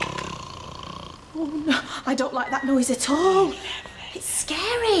 Oh no, I don't like that noise at all. It's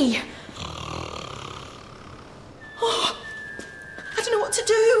scary. Oh, I don't know what to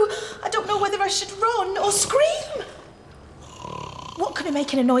do. I don't know whether I should run or scream. What could be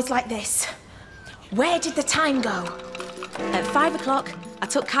making a noise like this? Where did the time go? At 5 o'clock, I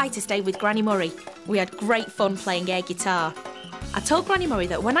took Kai to stay with Granny Murray. We had great fun playing air guitar. I told Granny Murray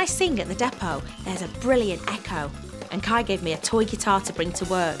that when I sing at the depot, there's a brilliant echo, and Kai gave me a toy guitar to bring to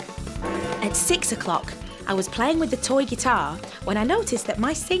work. At 6 o'clock, I was playing with the toy guitar when I noticed that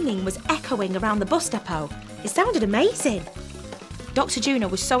my singing was echoing around the bus depot. It sounded amazing. Dr. Juno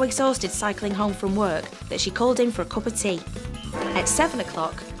was so exhausted cycling home from work that she called in for a cup of tea. At 7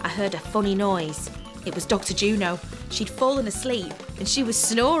 o'clock, I heard a funny noise. It was Dr. Juno. She'd fallen asleep and she was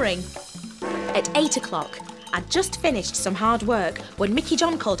snoring. At 8 o'clock, I'd just finished some hard work when Mickey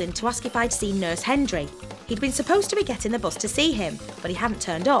John called in to ask if I'd seen Nurse Hendry. He'd been supposed to be getting the bus to see him, but he hadn't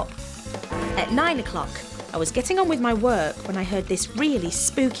turned up. At 9 o'clock, I was getting on with my work when I heard this really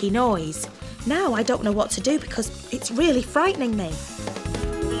spooky noise. Now I don't know what to do because it's really frightening me.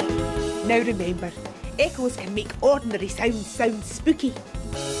 Now remember, echoes can make ordinary sounds sound spooky.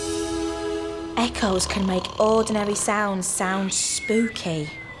 Echoes can make ordinary sounds sound spooky.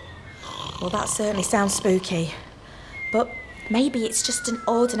 Well, that certainly sounds spooky. But maybe it's just an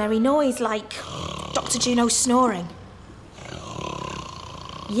ordinary noise like Dr. Juno snoring.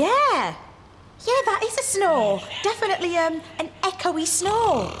 Yeah, that is a snore. Definitely an echoey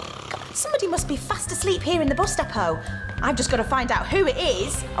snore. Somebody must be fast asleep here in the bus depot. I've just got to find out who it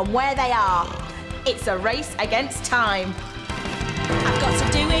is and where they are. It's a race against time. I've got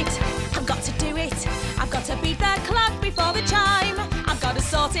to do it. I've got to do it. I've got to beat the clock before the chime. I've got to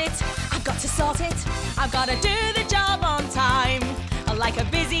sort it. I've got to sort it. I've got to do the job on time. Like a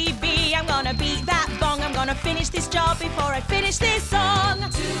busy bee, I'm gonna beat that bong. I'm gonna finish this job before I finish this song.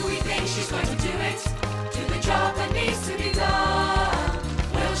 Do we think she's going to do it? Do the job that needs to be done?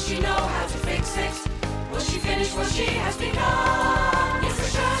 Will she know how to fix it? Will she finish what she has begun? Yes, as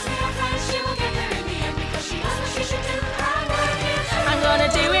sure as we are friends, she will get there in the end because she knows what she should do. I'm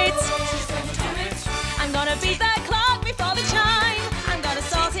gonna do it. She's going to do it. I'm gonna beat the clock before the chime. I'm gonna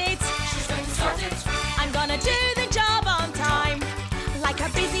sort it. She's going to sort it. I'm gonna do the job on time. Like a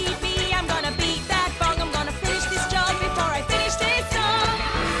busy bee, I'm gonna beat that bong. I'm gonna finish this job before I finish this song.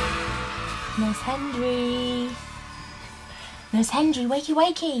 Nurse Hendry. Nurse Hendry, wakey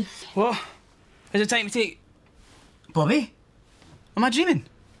wakey. What? Is it time to take... Bobby? Am I dreaming?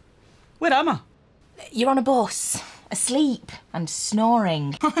 Where am I? You're on a bus, asleep and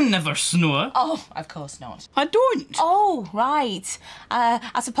snoring. I never snore. Oh, of course not. I don't. Oh, right.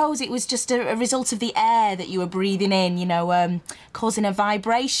 I suppose it was just a result of the air that you were breathing in, you know, causing a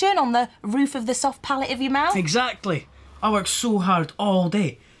vibration on the roof of the soft palate of your mouth. Exactly. I worked so hard all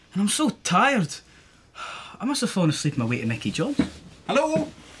day and I'm so tired. I must have fallen asleep on my way to Mickey John. Hello?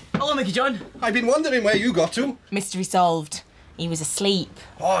 Hello, Mickey John. I've been wondering where you got to. Mystery solved. He was asleep.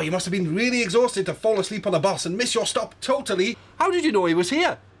 Oh, you must have been really exhausted to fall asleep on the bus and miss your stop totally. How did you know he was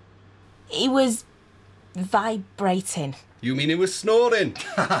here? He was vibrating. You mean he was snoring?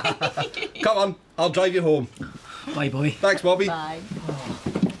 Come on, I'll drive you home. Bye, Bobby. Thanks, Bobby. Bye.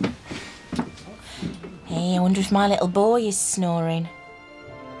 Hey, I wonder if my little boy is snoring.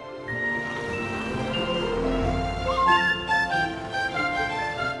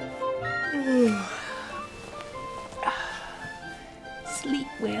 Sleep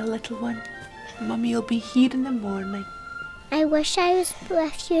well, little one. Mummy will be here in the morning. I wish I was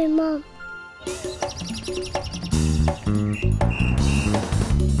with you, Mum.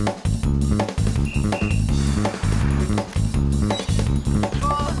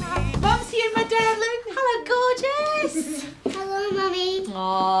 Mum's here, my darling. Hello, gorgeous. Hello, Mummy.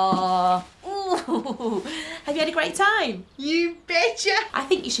 Aww. Ooh. Have you had a great time? You betcha. I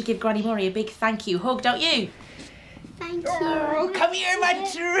think you should give Granny Murray a big thank you hug, don't you? Thank you. Oh, come here, my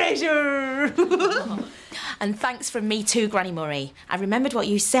treasure. And thanks from me too, Granny Murray. I remembered what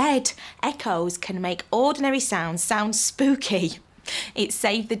you said. Echoes can make ordinary sounds sound spooky. It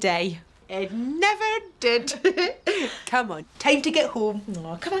saved the day. It never did. Come on, time to get home.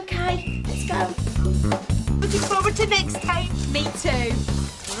 Oh, come on, Kai. Let's go. Looking forward to next time. Me too.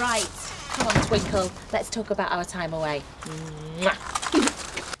 Right. Come on, Twinkle. Let's talk about our time away.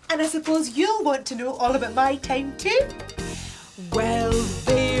 And I suppose you'll want to know all about my time too. Well,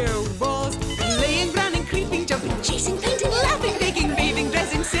 there was playing, running, creeping, jumping, chasing, painting, laughing, baking, bathing,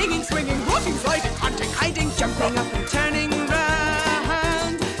 dressing, singing, swinging, walking, sliding, hunting, hiding, jumping up and turning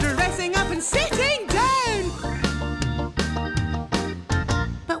round, dressing up and sitting down.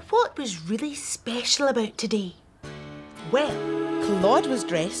 But what was really special about today? Well, Claude was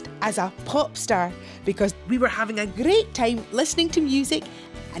dressed as a pop star because we were having a great time listening to music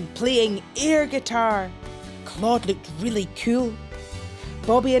and playing air guitar. Claude looked really cool.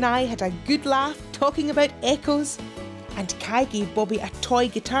 Bobby and I had a good laugh talking about echoes, and Kai gave Bobby a toy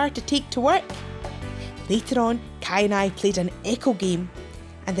guitar to take to work. Later on, Kai and I played an echo game.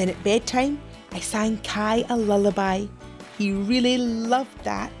 And then at bedtime, I sang Kai a lullaby. He really loved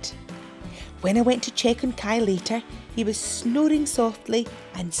that. When I went to check on Kai later, he was snoring softly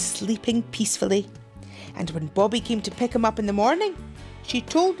and sleeping peacefully. And when Bobby came to pick him up in the morning, she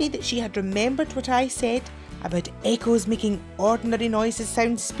told me that she had remembered what I said about echoes making ordinary noises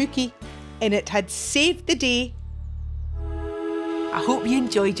sound spooky, and it had saved the day. I hope you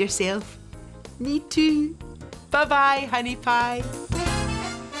enjoyed yourself. Me too. Bye-bye, honey pie.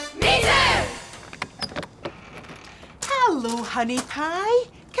 Me too! Hello, honey pie.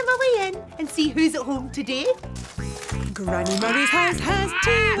 Come away in and see who's at home today. Granny Murray's house has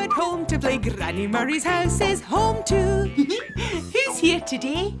two at home to play. Granny Murray's house is home too. Who's here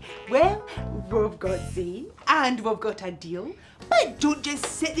today? Well, we've got Zane and we've got Adil. But don't just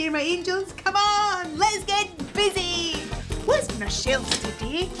sit there, my angels. Come on, let's get busy. What's on our shelves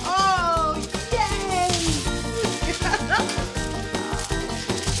today? Oh, yay!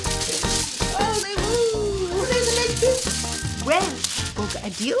 Oh, there's a big piece. Well, we've got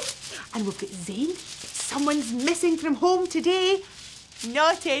Adil and we've got Zane. Someone's missing from home today.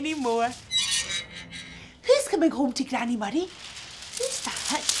 Not anymore. Who's coming home to Granny Murray? Who's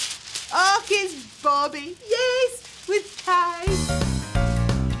that? Oh, it's Bobby. Yes, with Kai.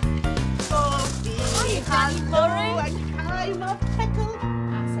 Bobby. Hiya, Granny Murray. And Kai, my pickle.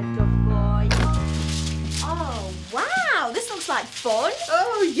 That's a good boy. Oh, wow, this looks like fun.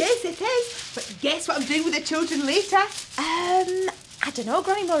 Oh, yes, it is. But guess what I'm doing with the children later? I don't know,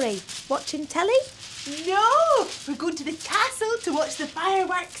 Granny Murray. Watching telly? No, we're going to the castle to watch the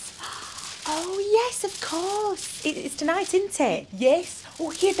fireworks. Oh, yes, of course. It's tonight, isn't it? Yes. Oh,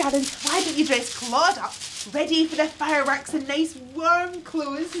 here, darling, why don't you dress Claude up, ready for the fireworks in nice warm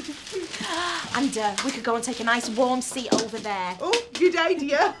clothes? And we could go and take a nice warm seat over there. Oh, good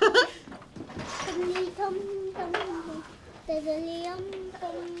idea.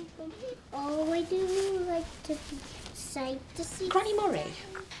 Oh, I do like to be sight to see. Granny Murray,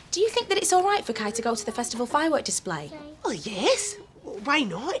 do you think that it's all right for Kai to go to the festival firework display? Oh, yes. Why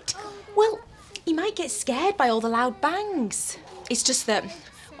not? Well, he might get scared by all the loud bangs. It's just that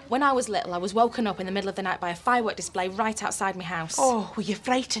when I was little, I was woken up in the middle of the night by a firework display right outside my house. Oh, were you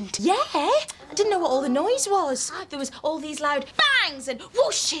frightened? Yeah. I didn't know what all the noise was. There was all these loud bangs and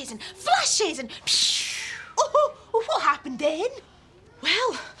whooshes and flashes and Oh, what happened then?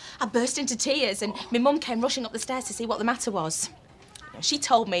 Well, I burst into tears and my mum came rushing up the stairs to see what the matter was. She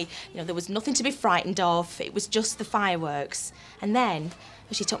told me, there was nothing to be frightened of. It was just the fireworks. And then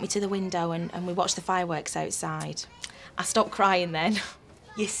she took me to the window and we watched the fireworks outside. I stopped crying then.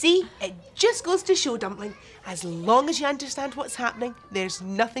 You see, it just goes to show, Dumpling, as long as you understand what's happening, there's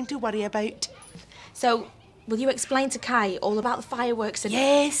nothing to worry about. So, will you explain to Kai all about the fireworks and...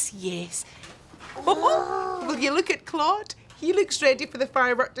 Yes, yes. Oh, will you look at Claude? He looks ready for the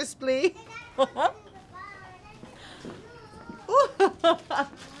firework display.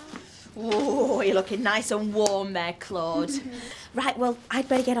 Oh, you're looking nice and warm there, Claude. Right, well, I'd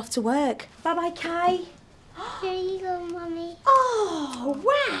better get off to work. Bye-bye, Kai. Here you go, Mummy. Oh,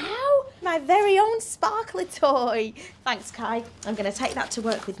 wow! My very own sparkler toy. Thanks, Kai. I'm going to take that to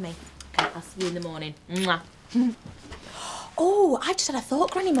work with me. Okay, I'll see you in the morning. Mwah. Oh, I've just had a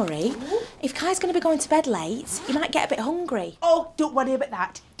thought, Granny Murray. If Kai's going to be going to bed late, he might get a bit hungry. Oh, don't worry about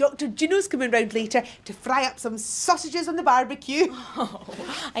that. Dr. Juno's coming round later to fry up some sausages on the barbecue. Oh,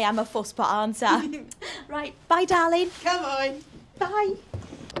 I am a fusspot, aren't I? Right, bye, darling. Come on. Bye.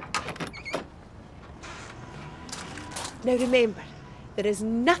 Now remember, there is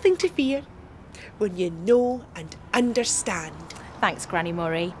nothing to fear when you know and understand. Thanks, Granny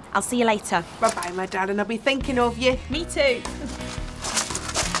Murray. I'll see you later. Bye-bye, my darling. I'll be thinking of you. Me too.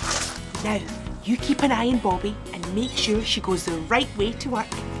 Now, you keep an eye on Bobby and make sure she goes the right way to work.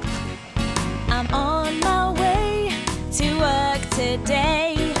 I'm on my way to work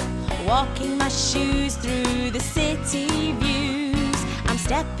today, walking my shoes through the city views. I'm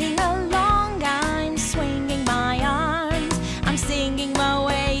stepping along, I'm swinging my arms, I'm singing my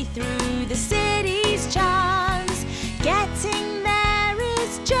way through the city's charms. Getting there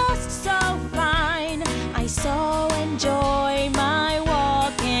is just so fine. I so enjoy my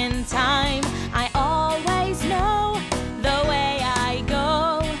walking time. I always know the way I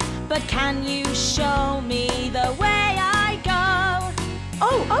go, but can you show me the way I go?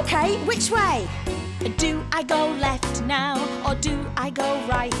 Oh, okay, which way? Do I go left now, or do I go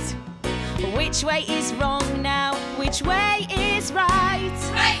right? Which way is wrong now? Which way is right?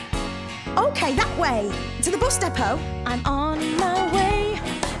 Right! Okay, that way. To the bus depot. I'm on my way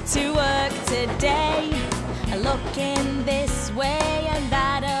to work today, looking this way and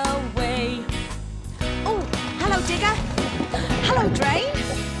that away. Oh, hello, digger. Hello, drain.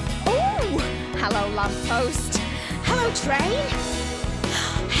 lamppost. Hello, train.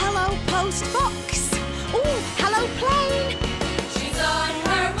 Hello, post box. Ooh, hello, plane. She's on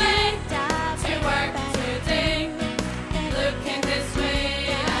her way to work today. Looking this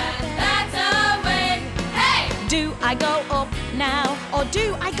way and that away. Hey! Do I go up now or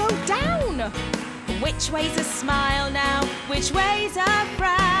do I go down? Which way's a smile now? Which way's a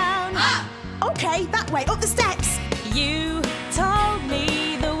frown? Up! Okay, that way, up the steps. You told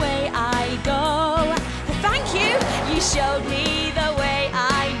me the way I go. Thank you, you showed me the way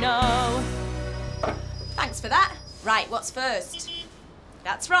I know. Thanks for that. Right, what's first?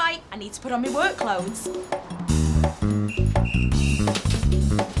 That's right, I need to put on my work clothes.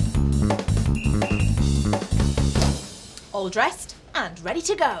 All dressed and ready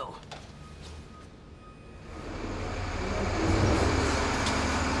to go.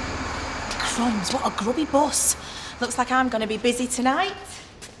 Crumbs, what a grubby bus. Looks like I'm going to be busy tonight.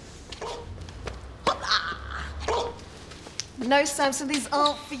 No, Sampson, these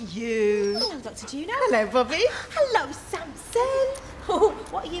aren't for you. Hello, Dr. Juno. Hello, Bobby. Hello, Sampson.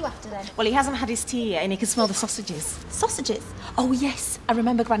 What are you after then? Well, he hasn't had his tea yet and he can smell the sausages. Sausages? Oh, yes. I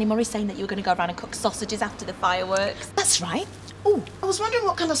remember Granny Murray saying that you were going to go around and cook sausages after the fireworks. That's right. Oh, I was wondering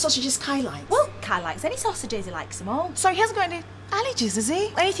what kind of sausages Kai likes. Well, Kai likes any sausages. He likes them all. So he hasn't got any allergies, has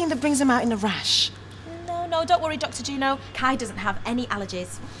he? Anything that brings him out in a rash? No, don't worry, Dr. Juno. Kai doesn't have any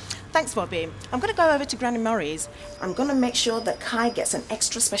allergies. Thanks, Bobby. I'm going to go over to Granny Murray's. I'm going to make sure that Kai gets an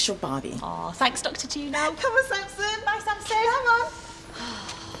extra special Barbie. Oh, thanks, Dr. Juno. Come on, Sampson. Bye, Sampson. Come on.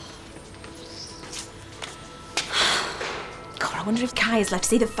 God, I wonder if Kai has left to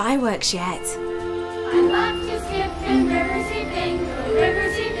see the fireworks yet. I love to skip in Riverseafingal,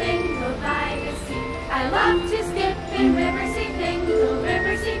 Riverseafingal by the sea. I love to skip in Riverseafingal,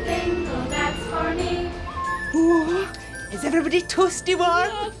 Riverseafingal, that's for me. Oh, is everybody toasty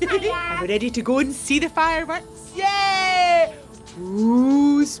warm? Are we ready to go and see the fireworks? Yay!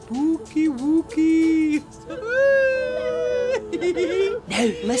 Ooh, spooky wooky. Now,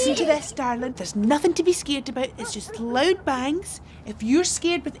 listen to this, darling. There's nothing to be scared about. It's just loud bangs. If you're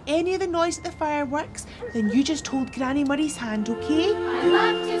scared with any of the noise at the fireworks, then you just hold Granny Murray's hand, okay? I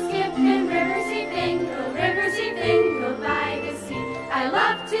love to skip in Riverseafingal, Riverseafingal by the sea. I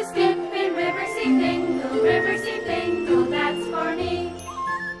love to skip in Riverseafingal, Riverseafingal, that's for me.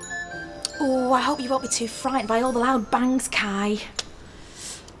 Oh, I hope you won't be too frightened by all the loud bangs, Kai.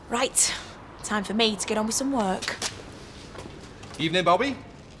 Right, time for me to get on with some work. Evening, Bobby.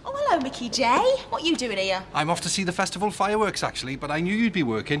 Oh, hello, Mickey J. What are you doing here? I'm off to see the festival fireworks, actually, but I knew you'd be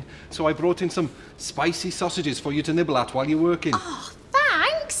working, so I brought in some spicy sausages for you to nibble at while you're working. Oh,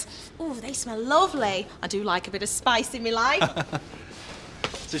 thanks. Oh, they smell lovely. I do like a bit of spice in my life.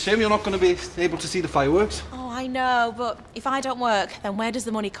 It's a shame you're not going to be able to see the fireworks. Oh, I know, but if I don't work, then where does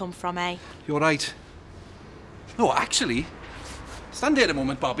the money come from, eh? You're right. No, actually, stand there a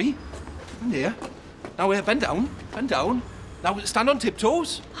moment, Bobby. Stand there. Now, bend down. Bend down. Now, stand on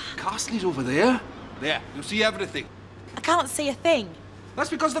tiptoes. Castley's over there. There, you'll see everything. I can't see a thing. That's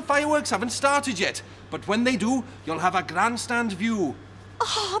because the fireworks haven't started yet. But when they do, you'll have a grandstand view.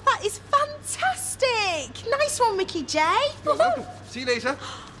 Oh, that is fantastic. Nice one, Mickey J. You're welcome. See you later.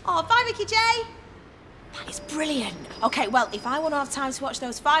 Oh, bye, Mickey J. That is brilliant. OK, well, if I want to have time to watch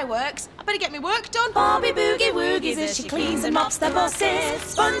those fireworks, I better get my work done. Bobby boogie woogies as she cleans and mops the buses,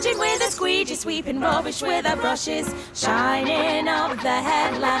 sponging with a squeegee, sweeping rubbish with her brushes, shining up the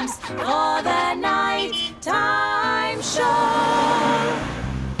headlamps for the night time show.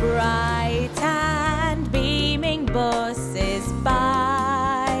 Bright and beaming buses,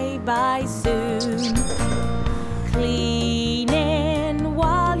 bye soon. Cleaning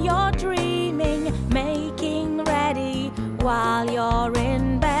while you're dreaming, making ready while you're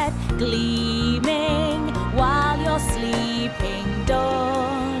in bed, gleaming while you're sleeping,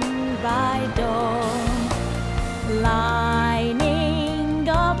 dawn by dawn. Lining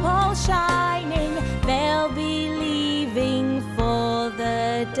up all shining, they'll be leaving for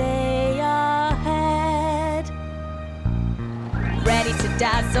the day ahead. Ready to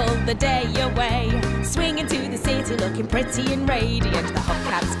dazzle the day away, swinging to the city looking pretty and radiant. The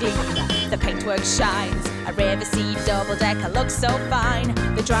hubcaps gleam, the paintwork shines, a Riversea double-decker looks so fine.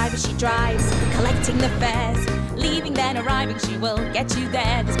 The driver she drives, collecting the fares, leaving then arriving she will get you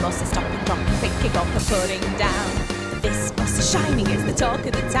there. This bus is stopping, dropping, picking up and putting down. This bus is shining, it's the talk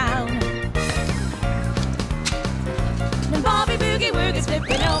of the town. And Bobby Boogie Woogie's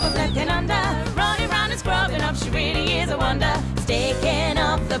flipping over, flipping under, running round and scrubbing up, she really is a wonder. Sticking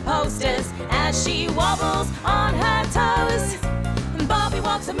up the posters as she wobbles on her toes. And Bobby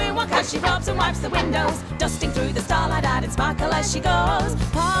walks a moonwalk as she rubs and wipes the windows, dusting through the starlight added sparkle as she goes.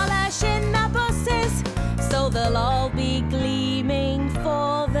 Polishing the buses they'll all be gleaming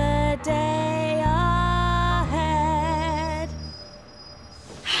for the day ahead.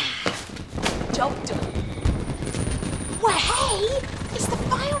 Job done. Well, hey, it's the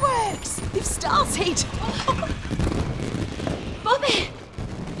fireworks. They've started. Bobby.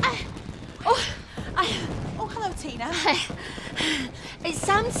 Oh, hello, Tina. It's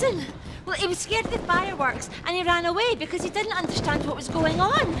Sampson. Well, he was scared of the fireworks and he ran away because he didn't understand what was going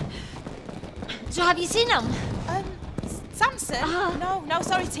on. So have you seen him? Sampson? No,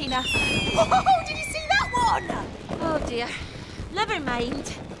 sorry, Tina. Oh, did you see that one? Oh, dear. Never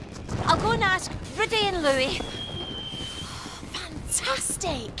mind. I'll go and ask Rudy and Louie.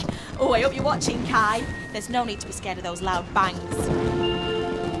 Fantastic. Oh, I hope you're watching, Kai. There's no need to be scared of those loud bangs.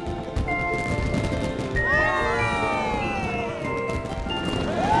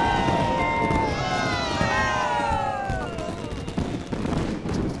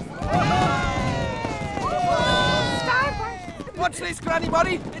 Watch this, Granny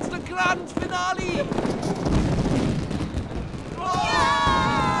Murray. It's the grand finale.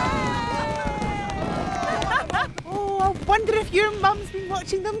 Oh, I wonder if your mum's been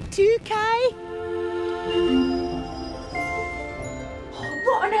watching them too, Kai.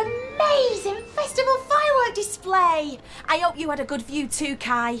 What an amazing festival firework display! I hope you had a good view too,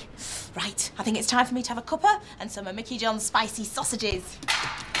 Kai. Right, I think it's time for me to have a cuppa and some of Mickey John's spicy sausages.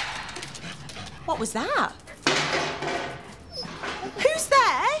 What was that? Who's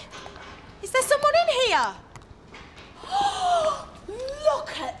there? Is there someone in here?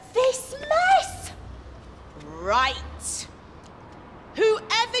 Look at this mess! Right.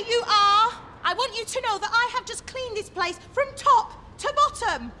 Whoever you are, I want you to know that I have just cleaned this place from top to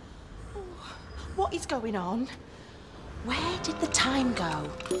bottom. What is going on? Where did the time go?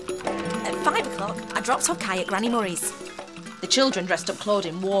 At 5 o'clock, I dropped off Kai at Granny Murray's. The children dressed up Claude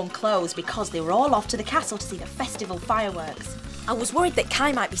in warm clothes because they were all off to the castle to see the festival fireworks. I was worried that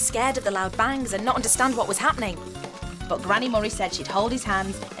Kai might be scared of the loud bangs and not understand what was happening. But Granny Murray said she'd hold his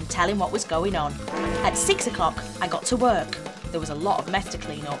hands and tell him what was going on. At 6 o'clock, I got to work. There was a lot of mess to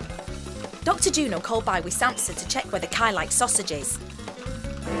clean up. Dr. Juno called by with Sampson to check whether Kai liked sausages.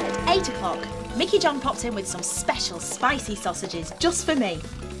 At 8 o'clock, Mickey John popped in with some special spicy sausages just for me.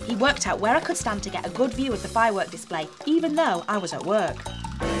 He worked out where I could stand to get a good view of the firework display, even though I was at work.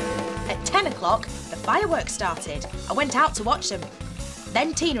 At 10 o'clock, the fireworks started. I went out to watch them.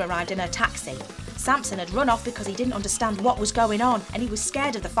 Then Tina arrived in her taxi. Sampson had run off because he didn't understand what was going on and he was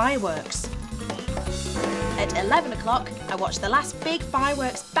scared of the fireworks. At 11 o'clock, I watched the last big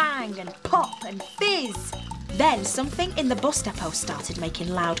fireworks bang and pop and fizz. Then something in the bus depot started making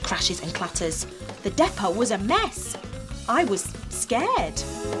loud crashes and clatters. The depot was a mess. I was scared.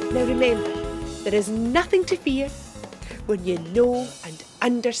 Now remember, there is nothing to fear when you know and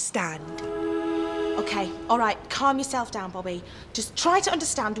understand. OK, all right, calm yourself down, Bobby. Just try to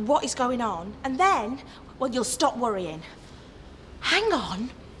understand what is going on and then, well, you'll stop worrying. Hang on.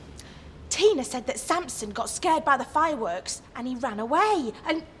 Tina said that Sampson got scared by the fireworks and he ran away.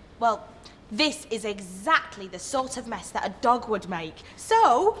 And, well, this is exactly the sort of mess that a dog would make.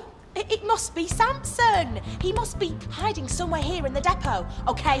 So, it must be Sampson. He must be hiding somewhere here in the depot.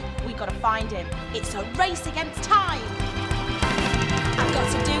 OK, we've got to find him. It's a race against time. I've got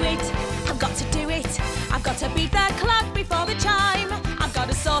to do it. I've got to do it. I've got to beat the clock before the chime. I've got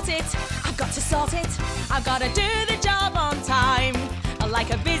to sort it. I've got to sort it. I've got to do the job on time.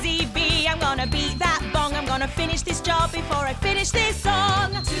 Like a busy bee, I'm gonna beat that bong. I'm gonna finish this job before I finish this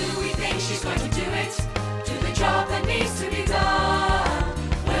song. Do we think she's going to do it? Do the job that needs to be done?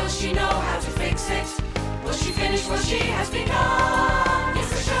 Will she know how to fix it? Will she finish what she has begun?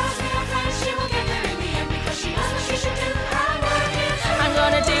 Yes, as sure as we are friends, she will get there in the end because she knows what she should do. Her work is I'm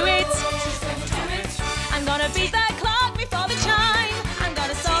gonna do it. She's going to do it. I'm gonna beat the clock before the chime. I'm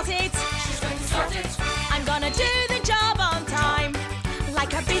gonna sort it. She's going to sort it. I'm gonna do the job on time.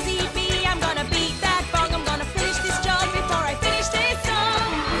 Like a busy bee, I'm gonna beat that bong. I'm gonna finish this job before I finish this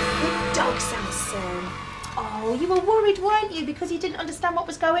song. Good dog, Sampson. Oh, you were worried, weren't you? Because you didn't understand what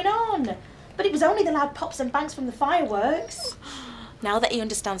was going on. But it was only the loud pops and bangs from the fireworks. Now that he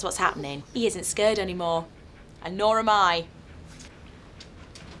understands what's happening, he isn't scared anymore. And nor am I.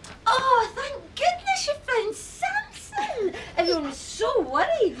 Oh, thank goodness you found Sampson. Everyone was so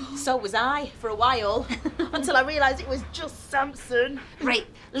worried. So was I, for a while. Until I realised it was just Sampson. Right,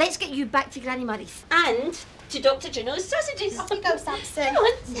 let's get you back to Granny Murray's. And to Dr. Juno's sausages. Off you go, Sampson. Come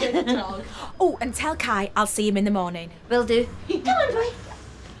on. Good dog. Oh, and tell Kai I'll see him in the morning. Will do. Come on, boy.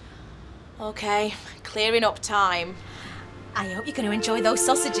 OK, clearing up time. I hope you're going to enjoy those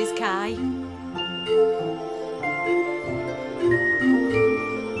sausages, Kai.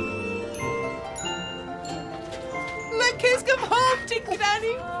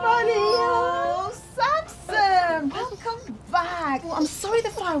 Granny Murray! Oh, Sampson! Welcome back. Oh, I'm sorry the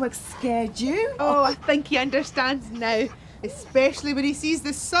fireworks scared you. Oh, I think he understands now. Especially when he sees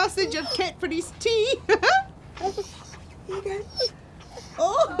the sausage I've kept for his tea.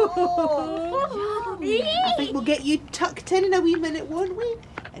 Oh! I think we'll get you tucked in a wee minute, won't we?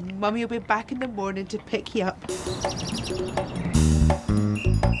 And Mummy will be back in the morning to pick you up.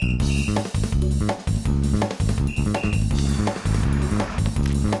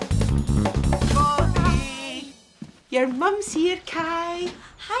 Bobby! Your mum's here, Kai.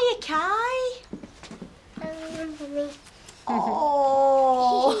 Hiya, Kai. Mummy.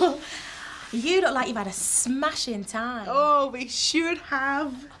 Oh, you look like you've had a smashing time. Oh, we sure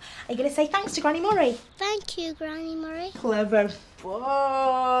have. Are you going to say thanks to Granny Murray? Thank you, Granny Murray. Clever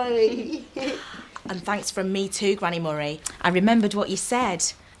boy. And thanks from me too, Granny Murray. I remembered what you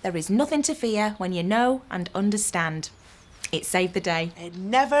said. There is nothing to fear when you know and understand. It saved the day. It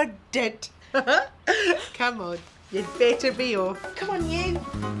never did. Come on, you'd better be off. Come on, you.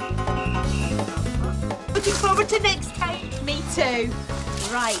 Looking forward to next time. Me too.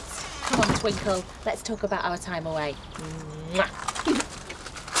 Right. Come on, Twinkle. Let's talk about our time away.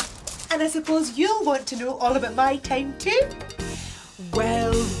 And I suppose you'll want to know all about my time too.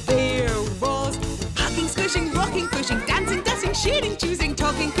 Well, there was hugging, squishing, rocking, pushing, dancing, dusting, shooting, choosing,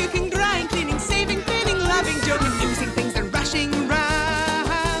 talking, cooking, drying, cleaning, saving, cleaning, loving, joking, losing things and rushing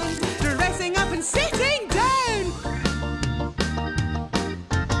round, dressing up and sitting down.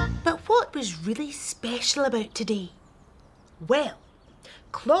 But what was really special about today? Well,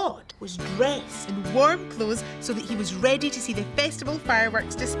 Claude was dressed in warm clothes so that he was ready to see the festival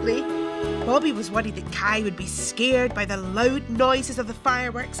fireworks display. Bobby was worried that Kai would be scared by the loud noises of the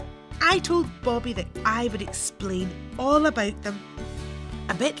fireworks. I told Bobby that I would explain all about them.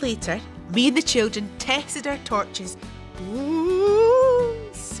 A bit later, me and the children tested our torches. Ooh,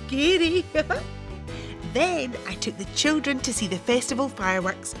 scary. Then I took the children to see the festival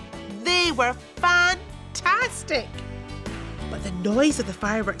fireworks. They were fantastic. But the noise of the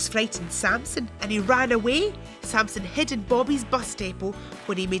fireworks frightened Sampson and he ran away. Sampson hid in Bobby's bus depot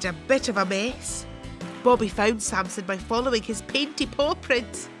when he made a bit of a mess. Bobby found Sampson by following his painty paw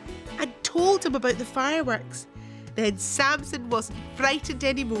prints and told him about the fireworks. Then Sampson wasn't frightened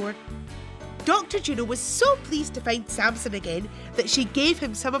anymore. Dr. Juno was so pleased to find Sampson again that she gave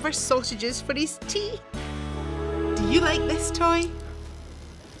him some of her sausages for his tea. Do you like this toy?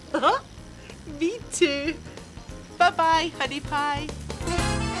 Me too. Bye-bye, honey pie.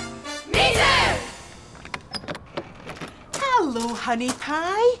 Me too! Hello, honey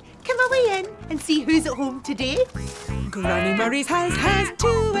pie. Come away in and see who's at home today. Granny Murray's house has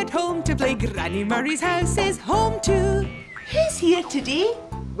two at home to play. Granny Murray's house is home too. Who's here today?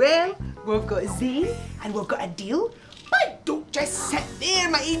 Well, we've got Zane and we've got a deal. But don't just sit there,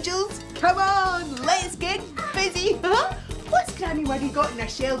 my angels. Come on, let's get busy. What's Granny Murray got in her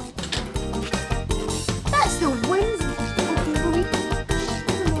shelves? That's the wings. Okay,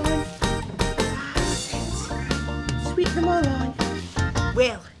 come on. Sweep them all on.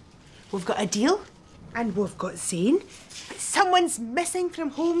 Well, we've got a deal and we've got Zane. But someone's missing from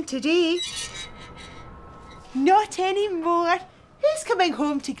home today. Not anymore. Who's coming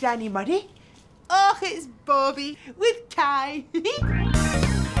home to Granny Murray? Oh, it's Bobby with Kai.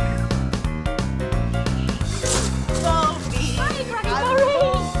 Bobby. Hi, Granny Murray.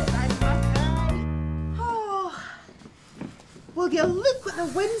 Will you look what the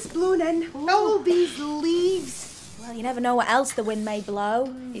wind's blown in? All these leaves. Well, you never know what else the wind may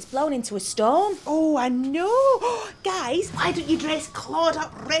blow. It's blown into a storm. Oh, I know. Guys, why don't you dress Claude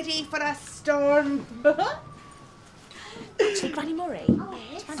up ready for a storm? Actually, Granny Murray, do you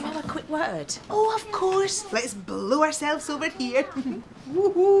mind if I have a quick word? Oh, of course. Let's blow ourselves over here.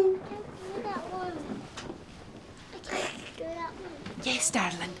 Woohoo. Do that one. I can't do that one. Yes,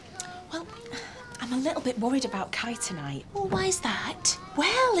 darling. Well, I'm a little bit worried about Kai tonight. Oh, why is that?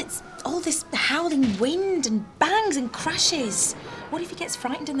 Well, it's all this howling wind and bangs and crashes. What if he gets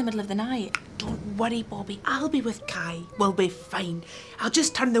frightened in the middle of the night? Don't worry, Bobby. I'll be with Kai. We'll be fine. I'll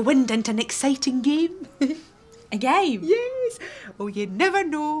just turn the wind into an exciting game. A game? Yes. Oh, you never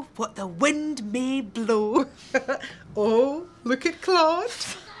know what the wind may blow. Oh, look at Claude.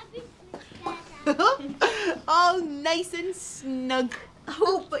 All nice and snug.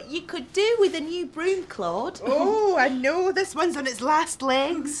 Oh, but you could do with a new broom, Claude. Oh, I know. This one's on its last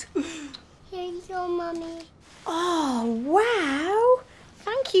legs. Here you go, Mummy. Oh, wow.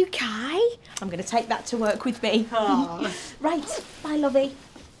 Thank you, Kai. I'm going to take that to work with me. Right. Bye, lovey.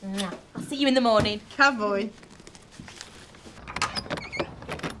 I'll see you in the morning. Come on.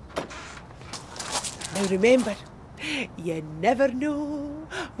 Now remember, You never know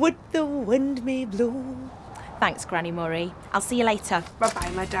what the wind may blow. Thanks, Granny Murray. I'll see you later.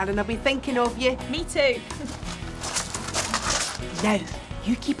 Bye-bye, my darling. I'll be thinking of you. Me too. Now,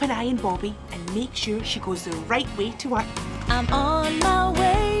 you keep an eye on Bobby and make sure she goes the right way to work. I'm on my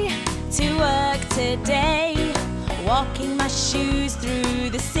way to work today, walking my shoes through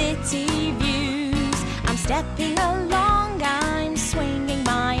the city views. I'm stepping along, I'm swinging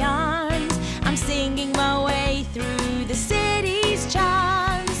my arms, I'm singing my way through the city's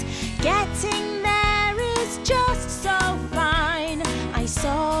charms. Getting there is just so fine. I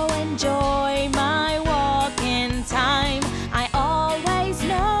so enjoy my walking time. I always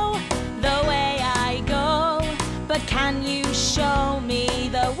know the way I go, but can you show me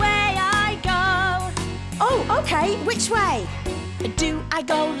the way I go? Oh, okay. Which way? Do I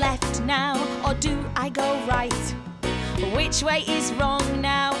go left now, or do I go right? Which way is wrong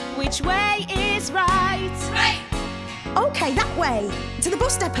now? Which way is right? Right! Okay, that way. To the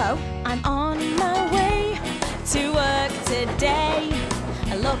bus depot. I'm on my way to work today,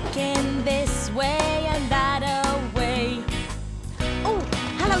 looking this way and that away. Oh,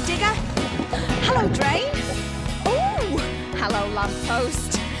 hello, digger. Hello, drain. Oh, hello,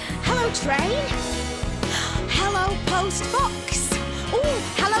 lamppost. Hello, train. Hello, post box. Oh,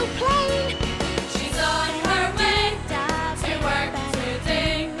 hello, plane. She's on her way to work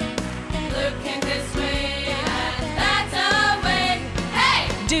today, looking this way and that away.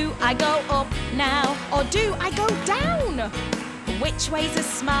 Hey! Do I go up now, or do I go down? Which way's a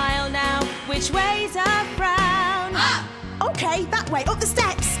smile now? Which way's a frown? Up! Okay, that way, up the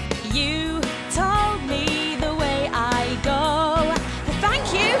steps. You told me the way I go.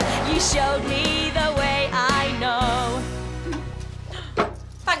 Thank you. You showed me the way I know.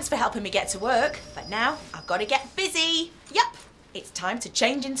 Thanks for helping me get to work, but now I've got to get busy. Yup, it's time to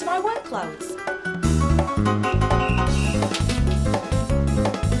change into my work clothes.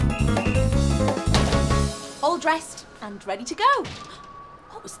 All dressed and ready to go.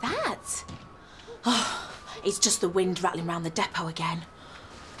 What was that? Oh, it's just the wind rattling around the depot again.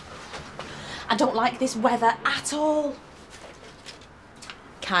 I don't like this weather at all.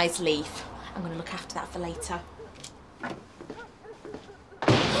 Kai's leaf. I'm going to look after that for later.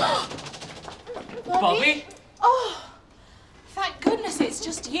 Bobby? Oh, thank goodness it's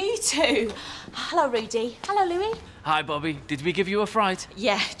just you two. Hello, Rudy. Hello, Louis. Hi, Bobby. Did we give you a fright?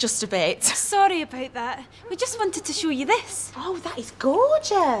 Yeah, just a bit. Sorry about that. We just wanted to show you this. Oh, that is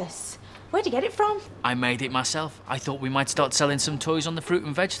gorgeous. Where'd you get it from? I made it myself. I thought we might start selling some toys on the fruit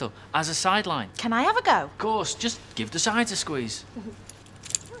and veg stall as a sideline. Can I have a go? Of course, just give the sides a squeeze.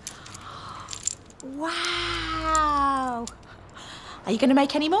 Wow. Are you going to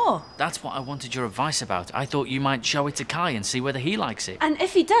make any more? That's what I wanted your advice about. I thought you might show it to Kai and see whether he likes it. And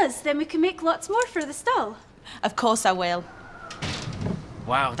if he does, then we can make lots more for the stall. Of course I will.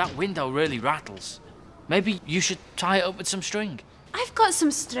 Wow, that window really rattles. Maybe you should tie it up with some string. I've got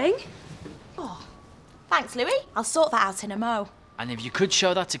some string. Oh, thanks, Louis. I'll sort that out in a mo. And if you could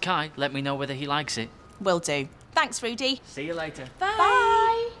show that to Kai, let me know whether he likes it. Will do. Thanks, Rudy. See you later. Bye.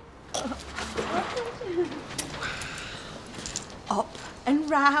 Bye. Up and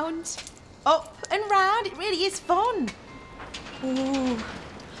round. Up and round. It really is fun. Ooh.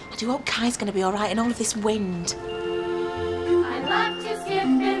 I do hope Kai's going to be all right in all of this wind. I love to skip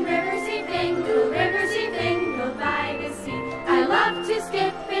in Riverseafingal, Riverseafingal by the sea. I love to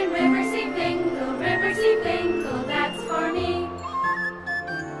skip in Riverseafingal, Riverseafingal, that's for me.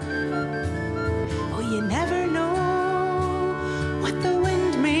 Oh, you never know what the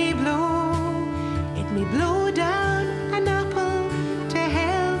wind may blow. It may blow down an apple to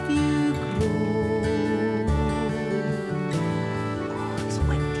help you grow. Oh, it's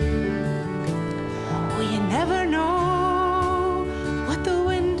windy. Oh, you never know what the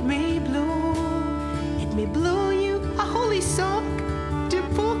wind may blow. It may blow you a holy sock to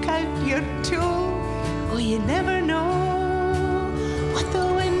poke out your toe. Oh, you never know what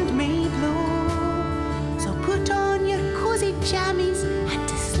the wind may blow. So put on your cozy jammies and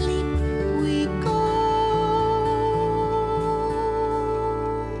to sleep we go.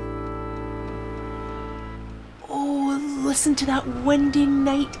 Oh, listen to that windy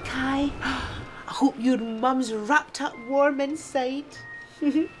night, Kai. I hope your mum's wrapped up warm inside.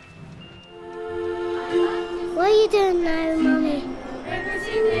 What are you doing now, Mummy?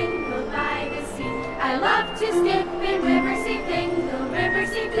 Riverseafingal by the sea. I love to skip in Riverseafingal,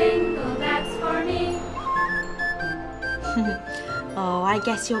 Riverseafingal, that's for me. Oh, I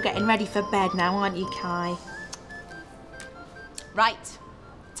guess you're getting ready for bed now, aren't you, Kai? Right,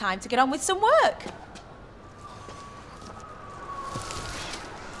 time to get on with some work.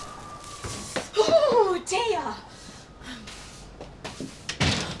 Oh dear!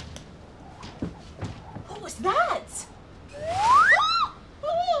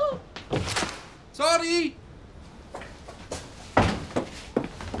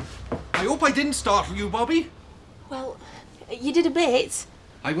 I hope I didn't startle you, Bobby. Well, you did a bit.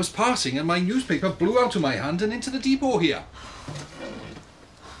 I was passing and my newspaper blew out of my hand and into the depot here.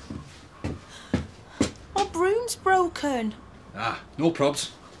 My broom's broken. Ah, no probs.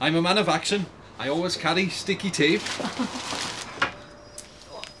 I'm a man of action. I always carry sticky tape.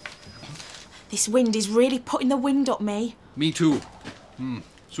 This wind is really putting the wind up me. Me too.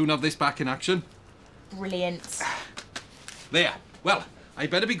 Soon have this back in action. Brilliant. There. Well, I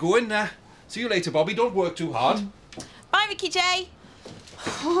better be going. See you later, Bobby. Don't work too hard. Bye, Ricky J.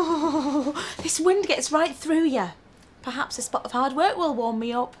 This wind gets right through you. Perhaps a spot of hard work will warm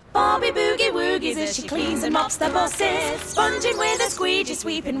me up. Bobby boogie woogies as she cleans and mops the buses, sponging with a squeegee,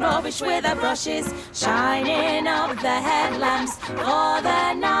 sweeping rubbish with her brushes, shining up the headlamps for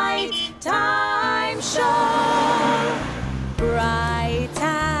the night time show. Bright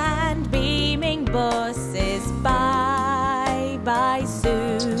and beaming buses, bye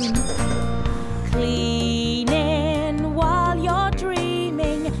soon. Cleaning while you're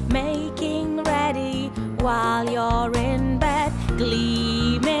dreaming, making ready while you're in bed,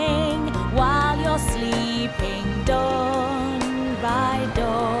 gleaming while you're sleeping, dawn by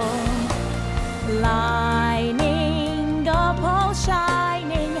dawn. Lining up all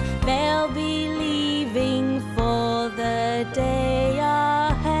shining, they'll be leaving for the day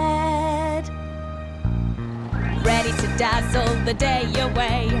ahead. Ready to dazzle the day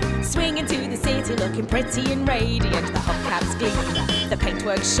away, swinging to the city looking pretty and radiant. The hubcaps gleam, the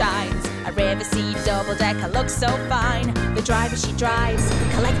paintwork shines, a Riverseafingal double-decker looks so fine. The driver she drives,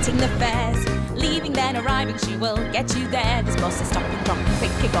 collecting the fares, leaving then arriving she will get you there. This bus is stopping, dropping,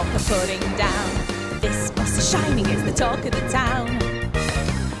 picking up and putting down. This bus is shining, it's the talk of the town.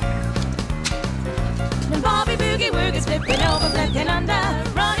 And Bobby boogie woogies flipping over, flipping under,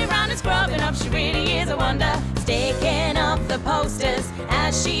 running round and scrubbing up, she really is a wonder. Sticking up the posters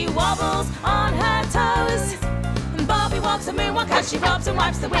as she wobbles on her toes. And Bobby walks a moonwalk as she rubs and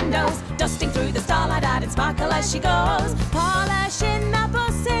wipes the windows, dusting through the starlight added sparkle as she goes, polishing the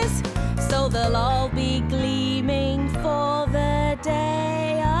buses so they'll all be gleaming for the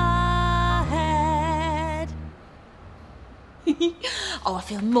day ahead. Oh, I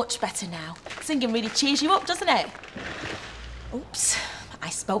feel much better now. Singing really cheers you up, doesn't it? Oops, I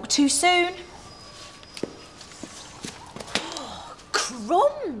spoke too soon. Oh,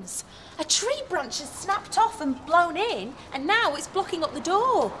 crumbs! A tree branch has snapped off and blown in, and now it's blocking up the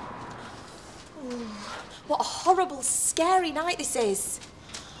door. Ooh, what a horrible, scary night this is.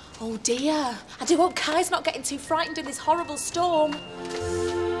 Oh dear, I do hope Kai's not getting too frightened in this horrible storm.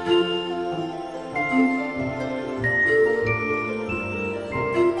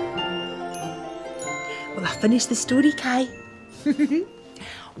 Well, I finished the story, Kai.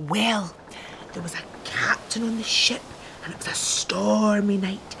 Well, there was a captain on the ship, and it was a stormy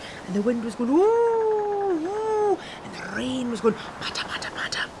night, and the wind was going, ooh, ooh, and the rain was going, matter, matter,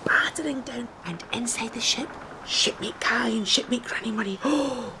 matter, battering down. And inside the ship, shipmate Kai and shipmate Granny Murray,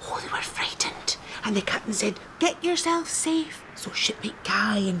 oh, they were frightened. And the captain said, get yourself safe. So shipmate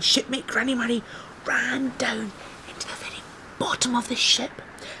Kai and shipmate Granny Murray ran down into the very bottom of the ship,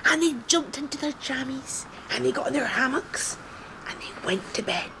 and they jumped into their jammies, and they got in their hammocks, and they went to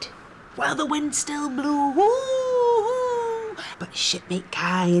bed while the wind still blew. Woo-hoo. But shipmate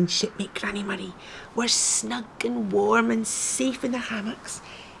Kai and shipmate Granny Murray were snug and warm and safe in their hammocks,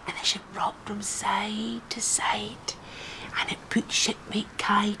 and the ship rocked from side to side, and it put shipmate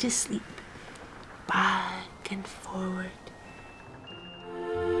Kai to sleep, back and forward.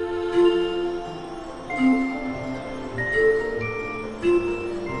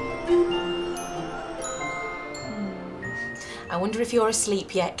 I wonder if you're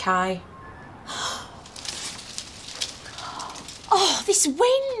asleep yet, Kai. Oh, this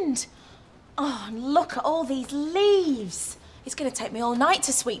wind! Oh, and look at all these leaves. It's going to take me all night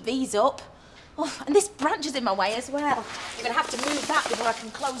to sweep these up. Oh, and this branch is in my way as well. You're going to have to move that before I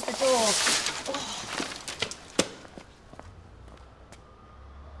can close the door. Oh.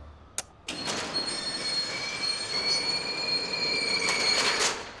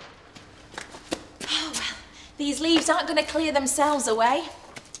 These leaves aren't going to clear themselves away.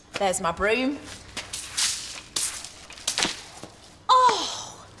 There's my broom.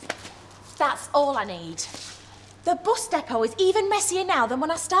 Oh, that's all I need. The bus depot is even messier now than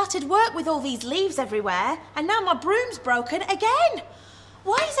when I started work with all these leaves everywhere, and now my broom's broken again.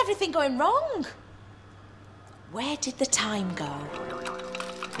 Why is everything going wrong? Where did the time go?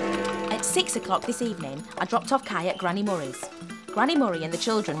 At 6 o'clock this evening, I dropped off Kai at Granny Murray's. Granny Murray and the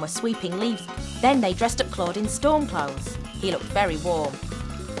children were sweeping leaves. Then they dressed up Claude in storm clothes. He looked very warm.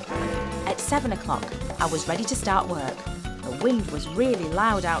 At 7 o'clock, I was ready to start work. The wind was really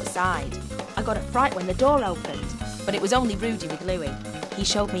loud outside. I got a fright when the door opened, but it was only Rudy with Louie. He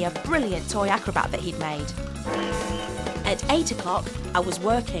showed me a brilliant toy acrobat that he'd made. At 8 o'clock, I was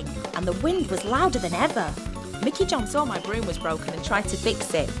working, and the wind was louder than ever. Mickey John saw my broom was broken and tried to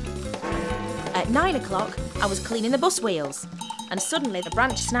fix it. At 9 o'clock, I was cleaning the bus wheels, and suddenly the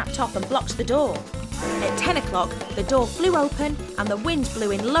branch snapped off and blocked the door. At 10 o'clock, the door flew open and the wind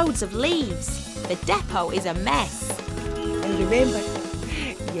blew in loads of leaves. The depot is a mess. And remember,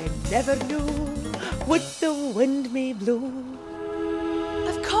 you never know what the wind may blow.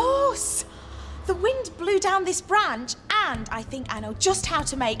 Of course! The wind blew down this branch, and I think I know just how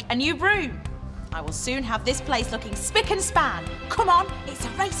to make a new broom. I will soon have this place looking spick and span. Come on, it's a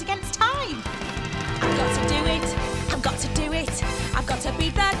race against time. I've got to do it, I've got to do it. I've got to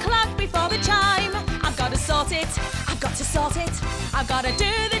beat that clock before the chime. I've got to sort it, I've got to sort it. I've got to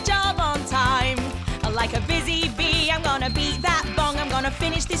do the job on time. Like a busy bee, I'm gonna beat that bong. I'm gonna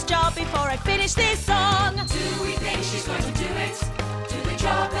finish this job before I finish this song. Do we think she's going to do it? Do the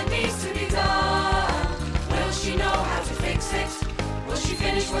job that needs to be done? Will she know how to fix it? Will she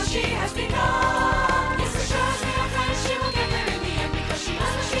finish what she has begun? Yes, for sure, as we are friends, she will get there in the end because she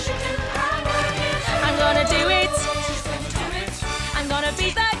knows what she should do. I'm gonna do it. She's going to do it. I'm gonna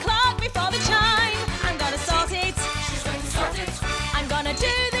beat that clock before the chime. I'm gonna sort it. She's going to sort it. I'm gonna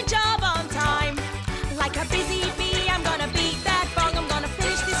do the job on time. Like a busy bee, I'm gonna beat that bong. I'm gonna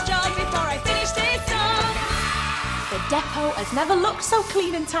finish this job before I finish this song. The depot has never looked so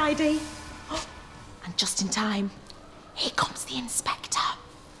clean and tidy. And just in time, here comes the inspector.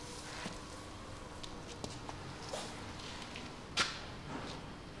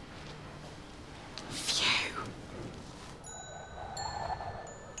 Phew.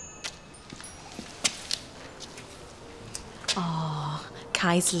 Oh,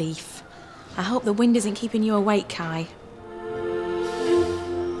 Kai's leaf. I hope the wind isn't keeping you awake, Kai.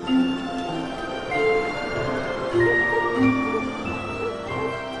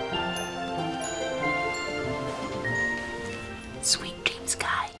 Sweet dreams,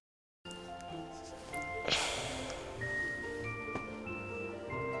 Kai.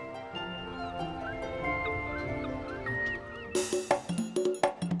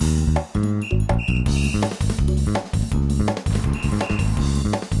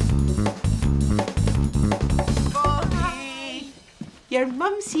 Your